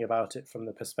talking about it from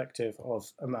the perspective of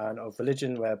a man of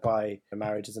religion, whereby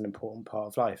marriage is an important part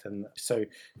of life, and so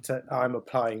I'm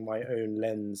applying my own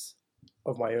lens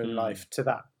of my own life to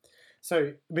that.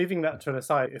 So moving that to an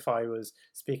aside, if I was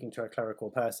speaking to a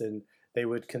clerical person, they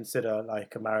would consider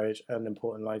like a marriage an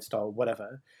important lifestyle,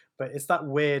 whatever. But it's that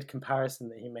weird comparison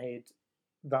that he made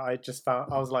that I just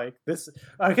found. I was like, this.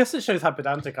 I guess it shows how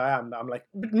pedantic I am. That I'm like,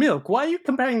 milk. Why are you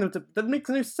comparing them to? That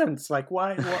makes no sense. Like,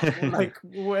 why? Like,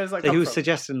 where's that? So he was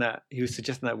suggesting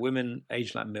that women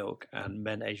age like milk and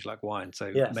men age like wine.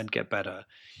 So men get better,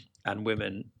 and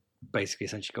women basically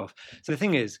essentially go off. So the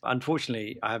thing is,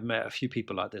 unfortunately, I have met a few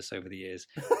people like this over the years,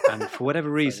 and for whatever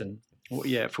reason.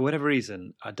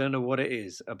 I don't know what it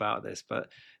is about this, but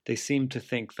they seem to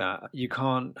think that you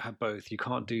can't have both. You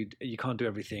can't do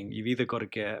everything. You've either got to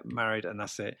get married and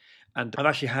that's it. And I've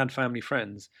actually had family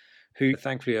friends who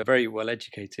thankfully are very well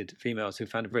educated females who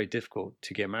found it very difficult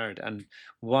to get married. And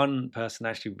one person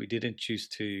actually we did introduce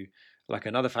to like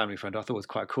another family friend I thought was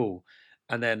quite cool.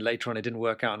 And then later on it didn't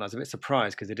work out, and I was a bit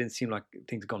surprised because it didn't seem like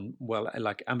things had gone well,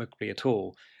 like amicably at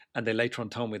all. And they later on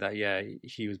told me that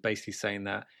he was basically saying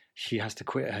that she has to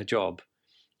quit her job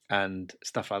and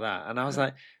stuff like that. And I was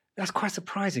like, that's quite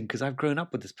surprising because I've grown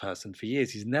up with this person for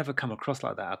years. He's never come across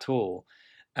like that at all.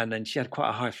 And then she had quite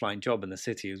a high-flying job in the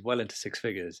city. He was well into six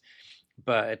figures.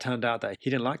 But it turned out that he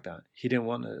didn't like that. He didn't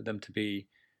want them to be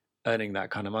earning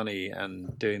that kind of money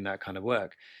and doing that kind of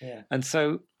work. Yeah. And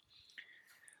so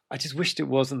I just wished it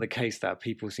wasn't the case that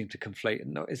people seem to conflate.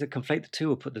 No, is it conflate the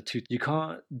two or put the two? You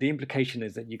can't. The implication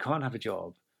is that you can't have a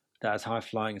job that is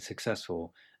high-flying and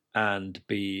successful and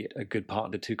be a good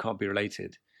partner. The two can't be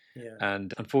related. Yeah.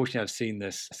 And unfortunately, I've seen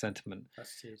this sentiment.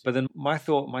 But then my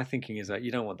thinking is that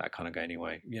you don't want that kind of guy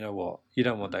anyway. You know what? You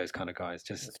don't want those kind of guys.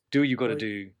 Just do what you got to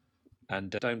do, and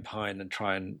don't pine and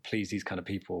try and please these kind of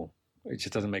people. It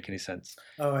just doesn't make any sense.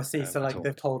 Oh, I see. So like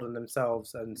they've told on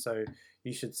themselves, and so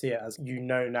you should see it as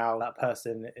now that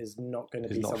person is not going to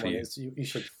be someone you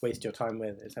should waste your time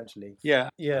with, essentially. Yeah,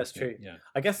 it's true. Yeah.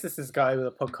 I guess this is a guy with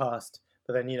a podcast.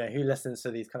 But then, who listens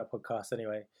to these kind of podcasts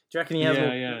anyway? Do you reckon he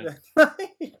has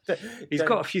He's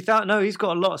got a few thousand. No, he's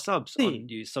got a lot of subs on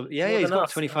YouTube. He's got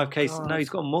 25k. No, he's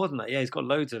got more than that. Yeah, he's got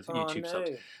loads of YouTube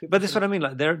subs. But this is what I mean.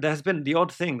 Like there has been the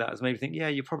odd thing that has made me think, yeah,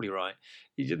 you're probably right.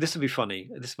 This would be funny.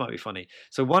 This might be funny.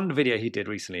 So one video he did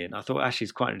recently, and I thought actually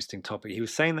it's quite an interesting topic. He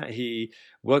was saying that he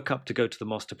woke up to go to the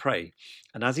mosque to pray.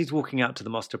 And as he's walking out to the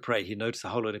mosque to pray, he noticed a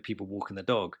whole lot of people walking the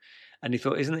dog. And he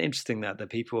thought, isn't it interesting that the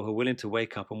people who are willing to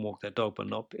wake up and walk their dog, but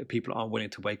not people aren't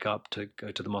willing to wake up to go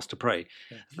to the mosque to pray?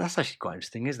 Yeah. That's actually quite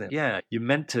interesting, isn't it? Yeah, you're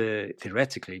meant to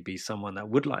theoretically be someone that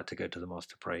would like to go to the mosque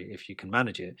to pray if you can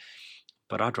manage it.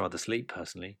 But I'd rather sleep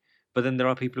personally. But then there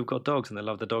are people who've got dogs and they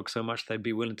love the dog so much they'd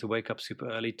be willing to wake up super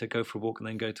early to go for a walk and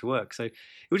then go to work. So it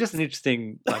was just an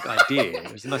interesting idea.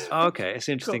 It was a nice. It's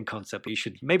an interesting concept.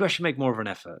 But maybe I should make more of an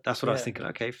effort. That's what I was thinking.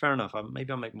 Okay, fair enough.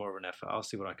 Maybe I'll make more of an effort. I'll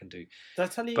see what I can do. Did I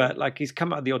tell you? But he's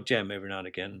come out of the odd gem every now and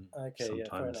again. Okay,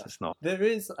 sometimes it's not. There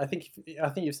is. I think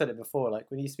you've said it before.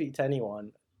 Like when you speak to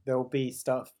anyone, there'll be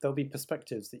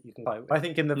perspectives that you can. I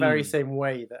think in the very same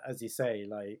way that, as you say,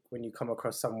 like when you come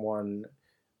across someone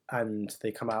and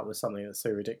they come out with something that's so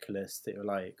ridiculous that you're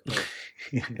like, oh,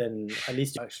 then at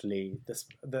least actually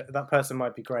that person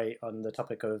might be great on the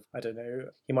topic of, I don't know,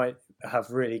 he might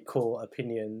have really cool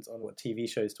opinions on what TV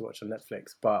shows to watch on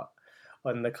Netflix, but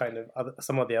on the kind of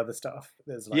some of the other stuff,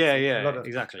 there's like a lot of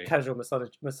exactly. casual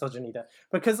misogyny there.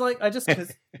 Because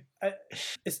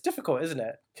it's difficult, isn't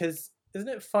it? Because isn't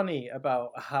it funny about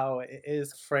how it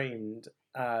is framed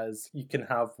as you can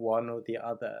have one or the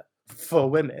other for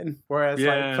women, whereas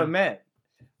like for men,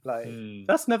 like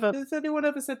that's never, has anyone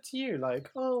ever said to you like,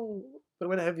 oh, but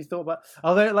when have you thought about,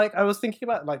 although like I was thinking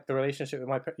about like the relationship with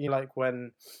my, like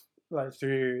when like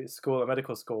through school or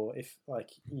medical school, if like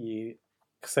you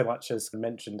so much as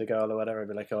mentioned a girl or whatever,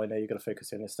 be like, oh, I know you've got to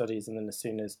focus on your studies, and then as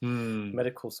soon as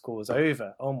medical school was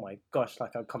over, oh my gosh,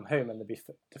 like I'd come home and there'd be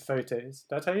the photos.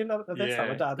 Did I tell you that this time?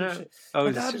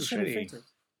 My dad would show me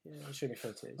photos. Yeah, he'd show me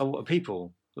photos. Oh, what,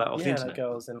 people? Like off the internet? Like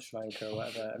girls in Sri Lanka or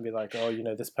whatever, and be like, oh, you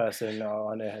know this person, oh,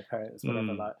 I know her parents,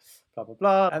 whatever, like blah blah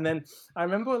blah. And then I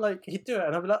remember like he'd do it,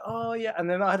 and I'd be like, oh yeah, and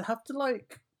then I'd have to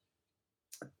like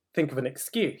think of an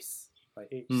excuse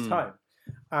like each time.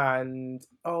 And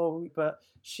oh, but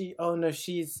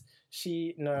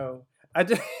no. I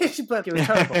did. It was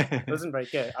terrible. It wasn't very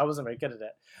good. I wasn't very good at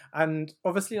it. And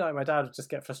obviously, like my dad would just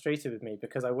get frustrated with me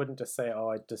because I wouldn't just say, "Oh,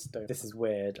 I just don't. This is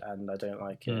weird, and I don't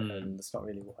like it, and it's not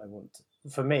really what I want."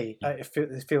 For me,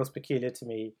 it feels peculiar to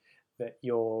me that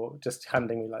you're just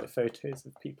handing me like photos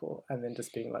of people and then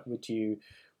just being like, "Would you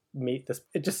meet this?"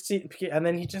 It just, and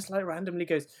then he just like randomly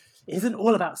goes, "It isn't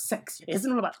all about sex. It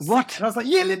isn't all about what?" Sex. And I was like,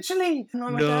 "Yeah, literally." No,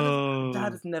 my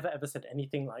dad has never ever said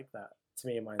anything like that to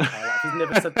me in my entire life. He's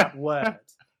never said that word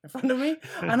in front of me,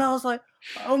 and I was like,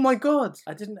 "Oh my god!"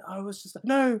 I was just like,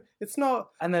 "No, it's not."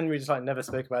 And then we just like never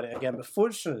spoke about it again. But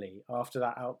fortunately, after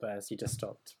that outburst, he just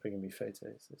stopped bringing me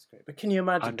photos. It's great. But can you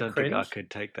imagine? I don't think I could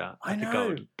take that. I think I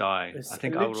would die. I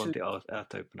think I would want the earth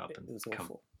to open up and it was come.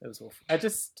 awful. It was awful.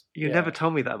 You never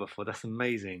told me that before. That's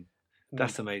amazing.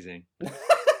 That's amazing.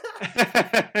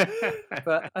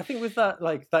 But I think with that,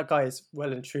 like that guy is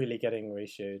well and truly getting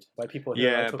ratioed by people.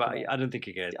 But I don't think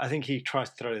he gets. I think he tries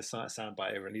to throw this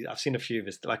soundbite over, and I've seen a few of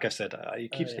his. Like I said,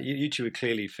 YouTube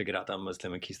clearly figured out that I'm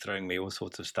Muslim and keeps throwing me all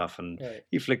sorts of stuff, and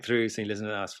you flick through, so you listen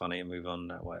to that's funny, and move on,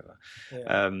 whatever.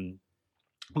 Yeah.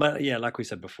 But yeah, like we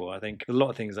said before, I think a lot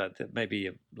of things that maybe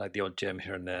like the odd gem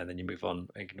here and there, and then you move on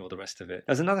and ignore the rest of it.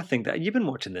 There's another thing that you've been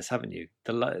watching this, haven't you?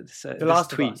 The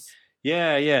last tweet.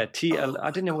 Yeah.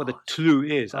 I didn't know what the Tlu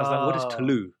is. I was like, what is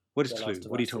Tlu? What is Tlu?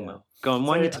 What are you talking about? Go on,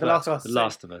 wind you to The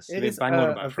Last of Us. It is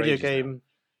a video game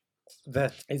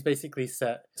that is basically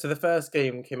set. So the first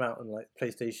game came out on like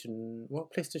PlayStation.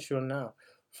 What PlayStation on now?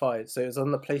 5. So it was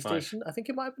on the PlayStation. 5. I think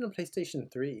it might have been on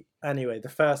PlayStation 3. Anyway, the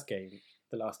first game,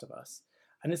 The Last of Us.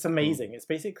 And it's amazing. It's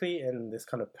basically in this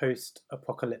kind of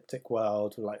post-apocalyptic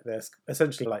world, like there's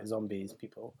essentially like zombies,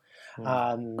 people.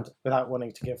 And without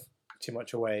wanting to give too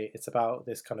much away, it's about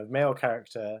this kind of male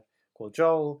character called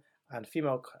Joel and a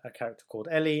female character called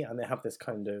Ellie, and they have this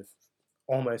kind of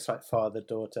almost like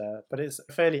father-daughter, but it's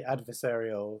a fairly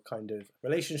adversarial kind of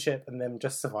relationship and them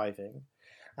just surviving.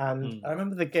 And I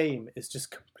remember the game is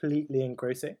just completely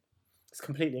engrossing. It's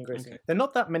completely engrossing. Okay. There are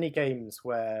not that many games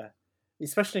where,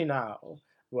 especially now,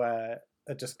 where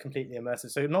are just completely immersive.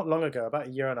 So not long ago, about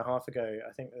a year and a half ago,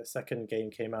 I think the second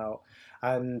game came out,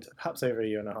 and perhaps over a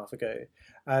year and a half ago.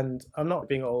 And I'm not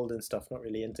being old and stuff, not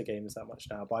really into games that much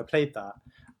now, but I played that.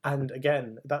 And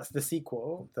again, that's the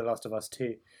sequel, The Last of Us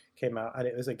 2, came out, and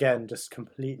it was again just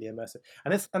completely immersive.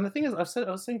 And the thing is,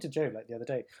 I was saying to Joe like the other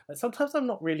day, like sometimes I'm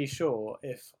not really sure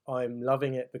if I'm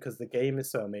loving it because the game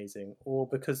is so amazing or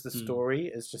because the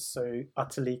story is just so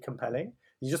utterly compelling.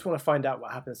 You just want to find out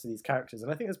what happens to these characters.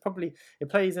 And I think it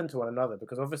plays into one another,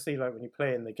 because obviously like when you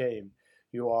play in the game,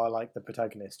 you are like the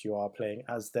protagonist, you are playing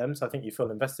as them. So I think you feel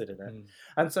invested in it.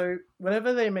 And so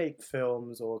whenever they make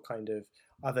films or kind of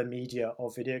other media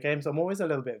of video games, I'm always a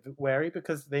little bit wary,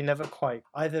 because they never quite,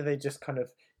 either they just kind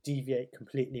of deviate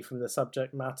completely from the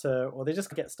subject matter, or they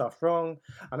just get stuff wrong.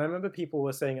 And I remember people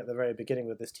were saying at the very beginning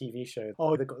with this TV show,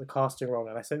 oh, they got the casting wrong.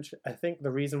 And I think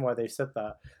the reason why they said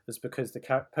that was because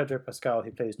Pedro Pascal, who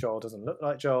plays Joel, doesn't look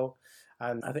like Joel.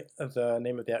 And I think the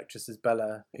name of the actress is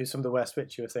Bella, who's from The West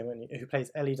Witch, you were saying, who plays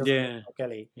Ellie, doesn't look like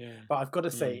Ellie. Yeah. But I've got to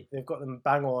say, they've got them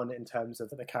bang on in terms of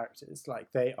the characters. Like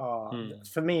they are,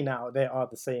 for me now, they are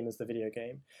the same as the video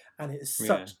game. And it's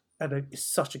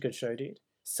such a good show, dude.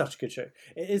 Such a good show.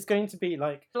 It is going to be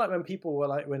like when people were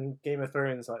like, when Game of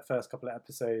Thrones like first couple of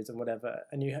episodes and whatever,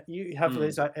 and you have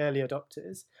those like early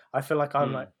adopters. I feel like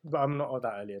I'm but I'm not all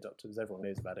that early adopters. Everyone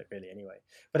knows about it really anyway.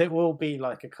 But it will be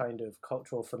like a kind of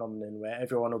cultural phenomenon where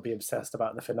everyone will be obsessed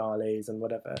about the finales and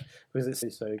whatever, because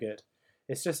it's so good.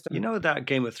 It's just You know that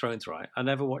Game of Thrones, right? I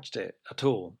never watched it at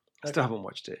all. I still haven't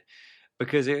watched it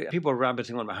because people were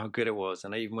rabbiting on about how good it was,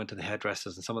 and I even went to the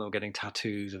hairdressers, and some of them were getting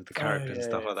tattoos of the characters and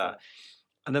stuff like that.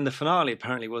 And then the finale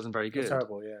apparently wasn't very good. It's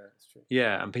terrible, yeah, it's true.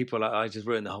 Yeah, and people were like, I just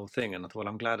ruined the whole thing, and I thought, well,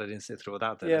 I'm glad I didn't sit through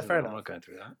that. Then, Yeah, fair I'm enough. not going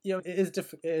through that. Yeah, it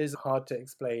is hard to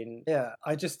explain. Yeah,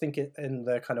 I just think it in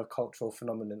the kind of cultural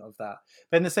phenomenon of that.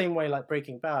 But in the same way, like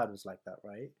Breaking Bad was like that,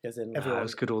 right? As in everyone. It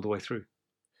was good all the way through.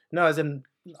 No, as in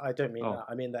I don't mean that.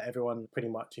 I mean that everyone pretty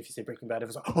much, if you say Breaking Bad, it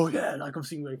was like, oh yeah, like I've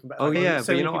seen Breaking Bad. Oh like, yeah, so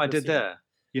but you many know what I people have did seen it. there?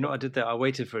 You know what I did there? I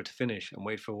waited for it to finish and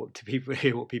wait for people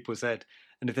hear what people said.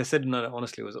 And if they said no,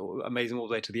 honestly, it was amazing all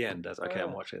the way to the end. I was okay,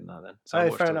 I'm watching it now then. So I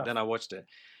watched it. Then I watched it.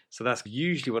 So that's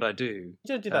usually what I do. You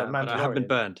don't do that, but I have been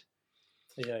burned.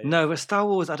 Yeah. No, but Star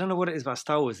Wars, I don't know what it is about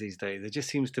Star Wars these days. It just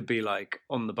seems to be like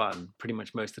on the button pretty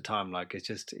much most of the time. Like it's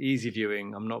just easy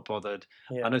viewing. I'm not bothered.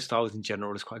 Yeah. I know Star Wars in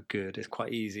general is quite good. It's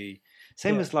quite easy.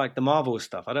 Same as like the Marvel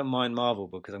stuff. I don't mind Marvel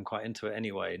because I'm quite into it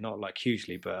anyway. Not like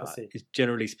hugely, but it's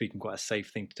generally speaking quite a safe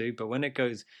thing to do. But when it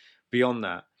goes beyond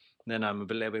that, then I'm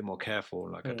a little bit more careful.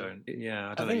 Like I don't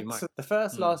know. You might. So the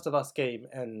first Last of Us game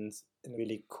ends in a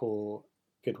really cool,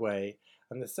 good way.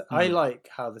 And I like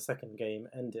how the second game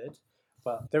ended.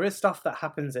 But there is stuff that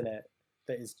happens in it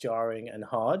that is jarring and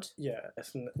hard. Yeah,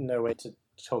 there's no way to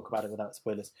talk about it without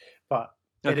spoilers. But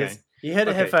it is. You heard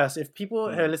it here first. If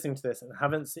people who are listening to this and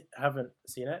haven't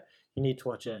seen it, you need to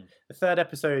watch it. The third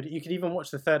episode, you could even watch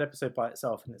the third episode by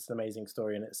itself, and it's an amazing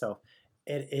story in itself.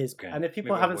 It is, and if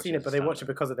people haven't seen it, but they watch it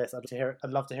because of this,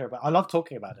 I'd love to hear about it. I love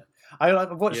talking about it.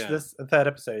 I've watched this third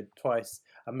episode twice.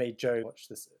 I made Joe watch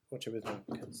it with me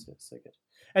because it's so good.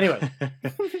 Anyway.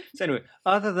 So anyway,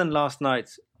 other than last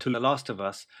night's To The Last of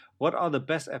Us, what are the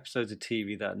best episodes of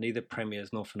TV that neither premieres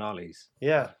nor finales?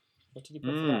 Yeah. What did you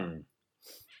put for that?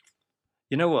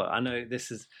 You know what? I know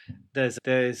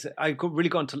I really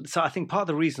got into, so I think part of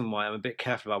the reason why I'm a bit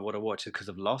careful about what I watch is because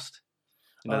of Lost.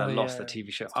 You know, that Lost, that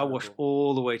TV show. I watched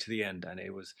all the way to the end, and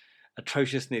it was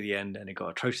atrocious near the end, and it got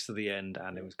atrocious at the end,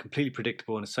 and it was completely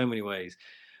predictable in so many ways.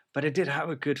 But it did have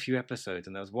a good few episodes,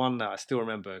 and there was one that I still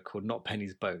remember called Not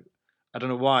Penny's Boat. I don't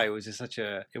know why, it was just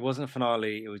it wasn't a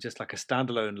finale, it was just like a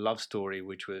standalone love story,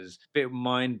 which was a bit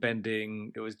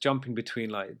mind-bending. It was jumping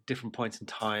between like different points in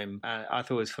time, and I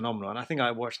thought it was phenomenal. And I think I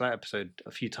watched that episode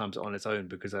a few times on its own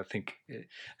because I think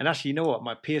and actually, you know what,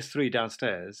 my PS3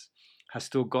 downstairs has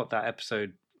still got that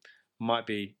episode, might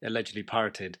be allegedly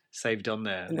pirated, saved on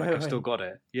there. I've still got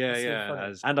it.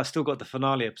 Yeah. And I've still got the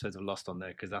finale episodes of Lost on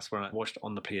there because that's when I watched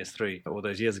on the PS3 all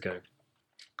those years ago.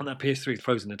 And that PS3 is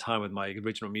frozen in time with my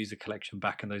original music collection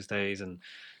back in those days and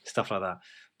stuff like that.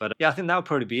 But yeah, I think that would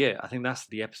probably be it. I think that's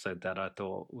the episode that I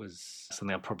thought was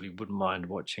something I probably wouldn't mind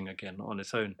watching again on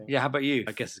its own. Yeah, how about you?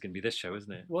 I guess it's going to be this show,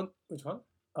 isn't it? Which one?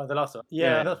 Oh, The Last of Us.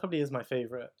 Yeah, that probably is my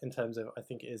favourite in terms of, I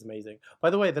think it is amazing. By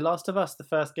the way, The Last of Us, the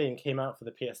first game, came out for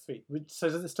the PS3. So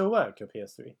does it still work, your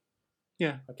PS3?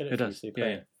 Yeah, I'll get it for you so you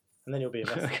play it. And then you'll be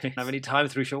invested. Okay. Have any time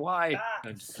through show? Why?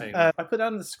 I put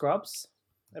down the Scrubs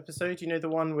episode. You know the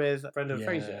one with Brendan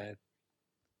Fraser?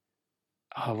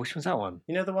 Oh, which one's that one?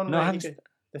 You know the one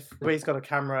where he's got a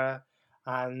camera,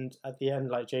 and at the end,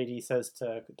 like JD says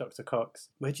to Dr. Cox,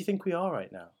 "Where do you think we are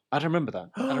right now?" I don't remember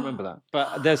that.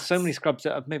 But there's so many Scrubs.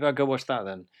 Maybe I'll go watch that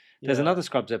then. There's another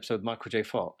Scrubs episode with Michael J.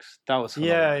 Fox. That was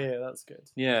phenomenal. Yeah, that's good.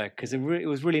 Yeah, because it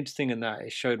was really interesting in that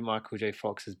it showed Michael J.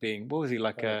 Fox as being, what was he,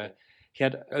 like he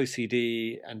had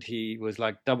OCD and he was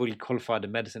like doubly qualified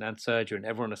in medicine and surgery, and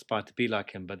everyone aspired to be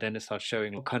like him. But then it starts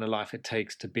showing what kind of life it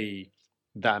takes to be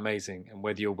that amazing and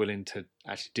whether you're willing to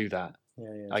actually do that.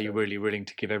 Are you really willing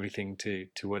to give everything to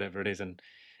whatever it is? And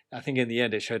I think in the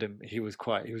end it showed him he was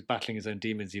battling his own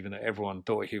demons, even though everyone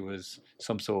thought he was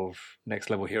some sort of next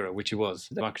level hero, which he was.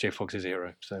 Michael J. Fox is a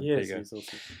hero. So there you go. He's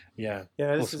awesome. Yeah.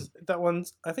 That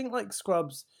one's, I think, like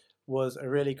Scrubs was a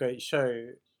really great show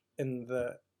in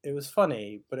that it was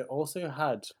funny, but it also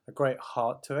had a great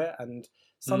heart to it, and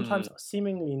sometimes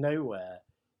seemingly nowhere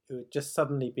it would just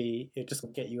it just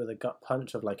get you with a gut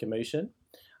punch of like emotion.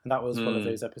 And that was one of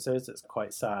those episodes that's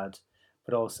quite sad,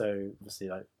 but also obviously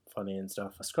like funny and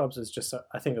stuff. Scrubs was just,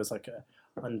 I think it was like a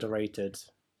underrated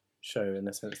show in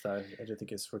the sense that I don't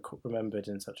think it's remembered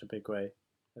in such a big way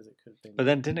as it could be. But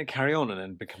then didn't it carry on and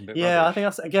then become a bit rubbish? I think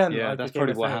that's, again, like that's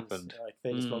probably what happened. Like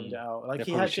they just longed it out. Like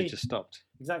they should just stopped.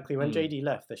 Exactly. When JD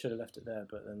left, they should have left it there,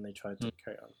 but then they tried to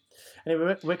carry on.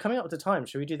 Anyway, we're coming up to time.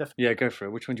 Should we do the... Yeah, go for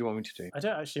it. Which one do you want me to do? I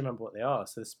don't actually remember what they are,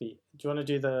 so do you want to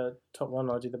do the top one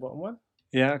or I'll do the bottom one?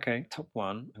 Yeah, okay. Top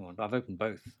one. Hang on, I've opened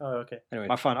both. Oh, okay. Anyway,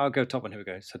 fine. I'll go top one. Here we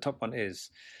go. So top one is...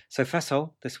 So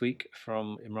Faisal, this week,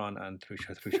 from Imran and Through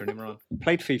Show and Imran,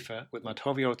 played FIFA with my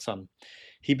 12-year-old son.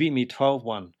 He beat me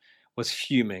 12-1, was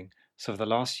fuming, So for the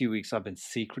last few weeks, I've been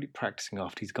secretly practicing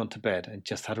after he's gone to bed and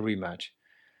just had a rematch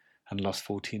and lost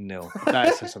 14-0.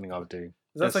 That is something I would do.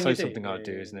 That's something I would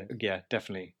do, isn't it? Yeah,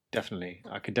 definitely.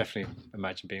 I could definitely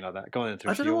imagine being like that. Go on.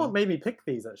 I don't know what made me pick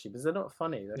these actually, because they're not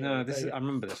funny. No, I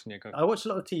remember this one. I watch a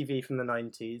lot of TV from the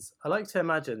 90s. I like to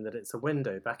imagine that it's a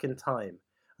window back in time,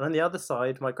 and on the other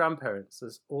side, my grandparents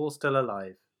are all still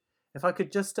alive. If I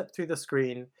could just step through the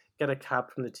screen, get a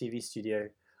cab from the TV studio,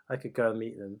 I could go and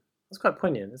meet them. That's quite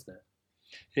poignant, isn't it?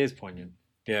 It is poignant.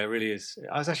 Yeah, it really is.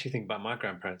 I was actually thinking about my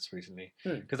grandparents recently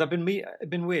because it's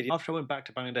been weird. After I went back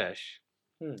to Bangladesh,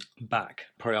 back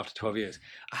probably after 12 years,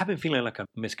 I have been feeling like I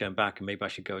miss going back and maybe I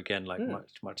should go again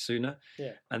much sooner.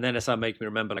 Yeah. And then it started making me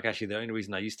remember like actually the only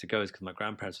reason I used to go is because my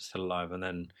grandparents were still alive, and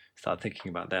then started thinking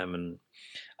about them. And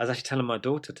I was actually telling my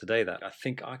daughter today that I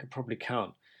think I could probably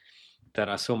count that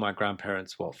I saw my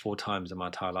grandparents 4 times in my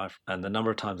entire life, and the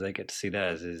number of times they get to see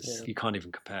theirs is you can't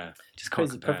even compare. Just can't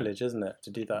crazy compare. Privilege, isn't it,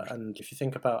 to do that? And if you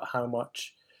think about how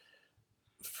much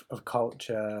of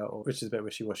culture, which is a bit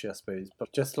wishy-washy, I suppose,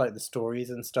 but just like the stories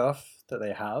and stuff that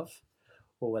they have,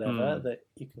 or whatever that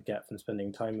you can get from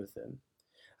spending time with them.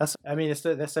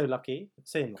 They're so lucky.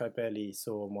 Same, I barely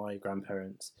saw my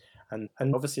grandparents, and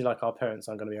obviously, like our parents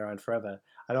aren't going to be around forever.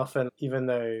 And often, even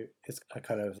though it's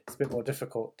a bit more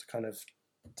difficult to kind of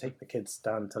take the kids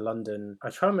down to London, I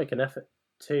try and make an effort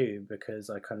too, because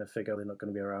I kind of figure they're not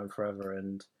going to be around forever,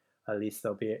 and at least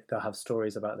they'll have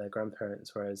stories about their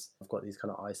grandparents, whereas I've got these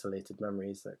kind of isolated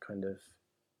memories that kind of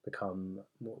become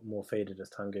more faded as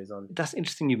time goes on. That's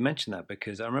interesting you mentioned that,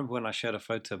 because I remember when I shared a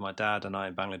photo of my dad and I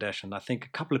in Bangladesh, and I think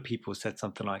a couple of people said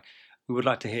something like, we would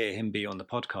like to hear him be on the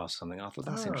podcast or something. I thought,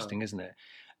 that's interesting, isn't it?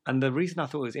 And the reason I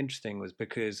thought it was interesting was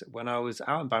because when I was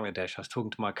out in Bangladesh, I was talking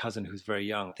to my cousin who was very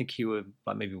young. I think he was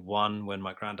like maybe 1 when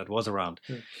my granddad was around.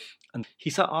 And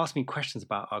he started asking me questions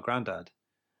about our granddad.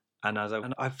 And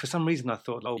for some reason, I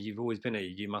thought, oh, you've always been here.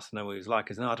 You must know what he was like.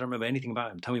 Because no, I don't remember anything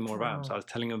about him. Tell me more about him. So I was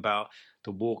telling him about the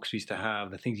walks we used to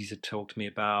have, the things he used to talk to me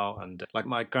about. And like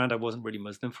my granddad wasn't really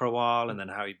Muslim for a while, and then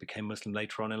how he became Muslim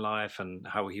later on in life, and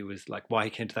how he was like, why he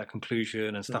came to that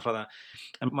conclusion and stuff like that.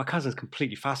 And my cousin's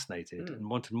completely fascinated and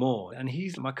wanted more. And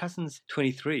my cousin's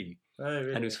 23. Oh, really?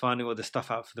 And he was finding all this stuff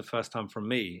out for the first time from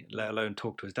me, let alone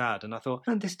talk to his dad. And I thought,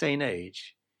 in this day and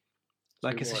age,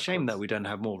 like, it's a shame that we don't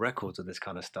have more records of this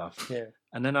kind of stuff. Yeah.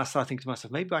 And then I started thinking to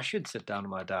myself, maybe I should sit down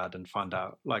with my dad and find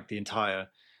out like the entire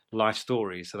life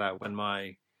story, so that when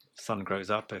my son grows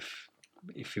up,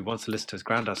 if he wants to listen to his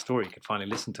granddad's story, he can finally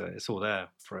listen to it. It's all there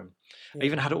for him. Yeah. I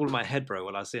even had it all in my head, bro,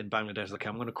 while I was in Bangladesh. Like,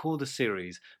 I'm going to call the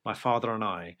series My Father and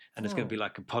I, and it's going to be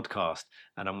like a podcast.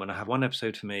 And I'm going to have 1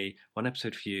 episode for me, 1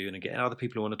 episode for you, and get other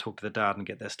people who want to talk to the dad and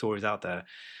get their stories out there.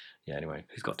 Yeah, anyway,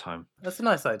 who's got time? That's a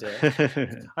nice idea.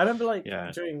 I remember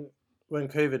during when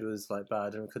COVID was like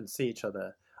bad and we couldn't see each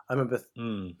other, I remember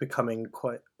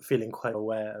feeling quite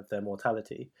aware of their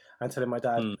mortality and telling my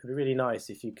dad, it'd be really nice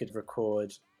if you could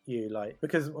record you, like,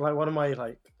 because like one of my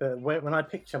when I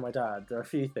picture my dad, there are a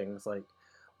few things. Like,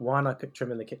 one, I picture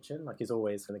him in the kitchen, like he's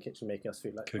always in the kitchen making us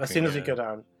food. Like cooking, as soon as we go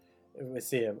down, we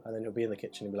see him, and then he'll be in the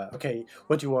kitchen and be like, okay,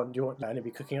 what do you want? And he'll be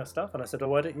cooking us stuff. And I said, well,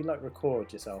 why don't you like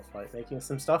record yourself like making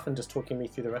some stuff and just talking me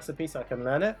through the recipe so I can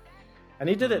learn it? And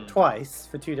he did it twice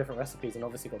for 2 different recipes, and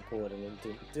obviously got bored and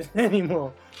didn't do it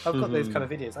anymore. I've got those kind of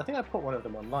videos. I think I put one of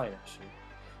them online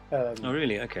actually. Oh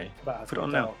really? Okay. Put it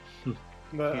on now.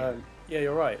 But yeah,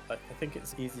 you're right. Like, I think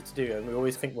it's easy to do, and we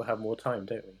always think we'll have more time,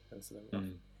 don't we? And so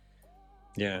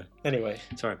yeah. Anyway.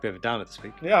 Sorry, a bit of a downer this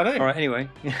week. Yeah, I know. All right, anyway.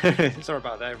 Sorry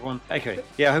about that, everyone. Okay.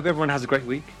 Yeah, I hope everyone has a great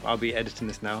week. I'll be editing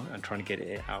this now and trying to get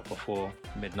it out before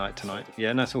midnight tonight.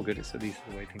 Yeah, no, it's all good. These are the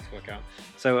way things work out.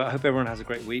 So I hope everyone has a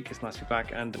great week. It's nice to be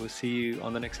back, and we'll see you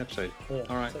on the next episode. Yeah,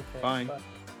 all right. okay. Bye. Bye.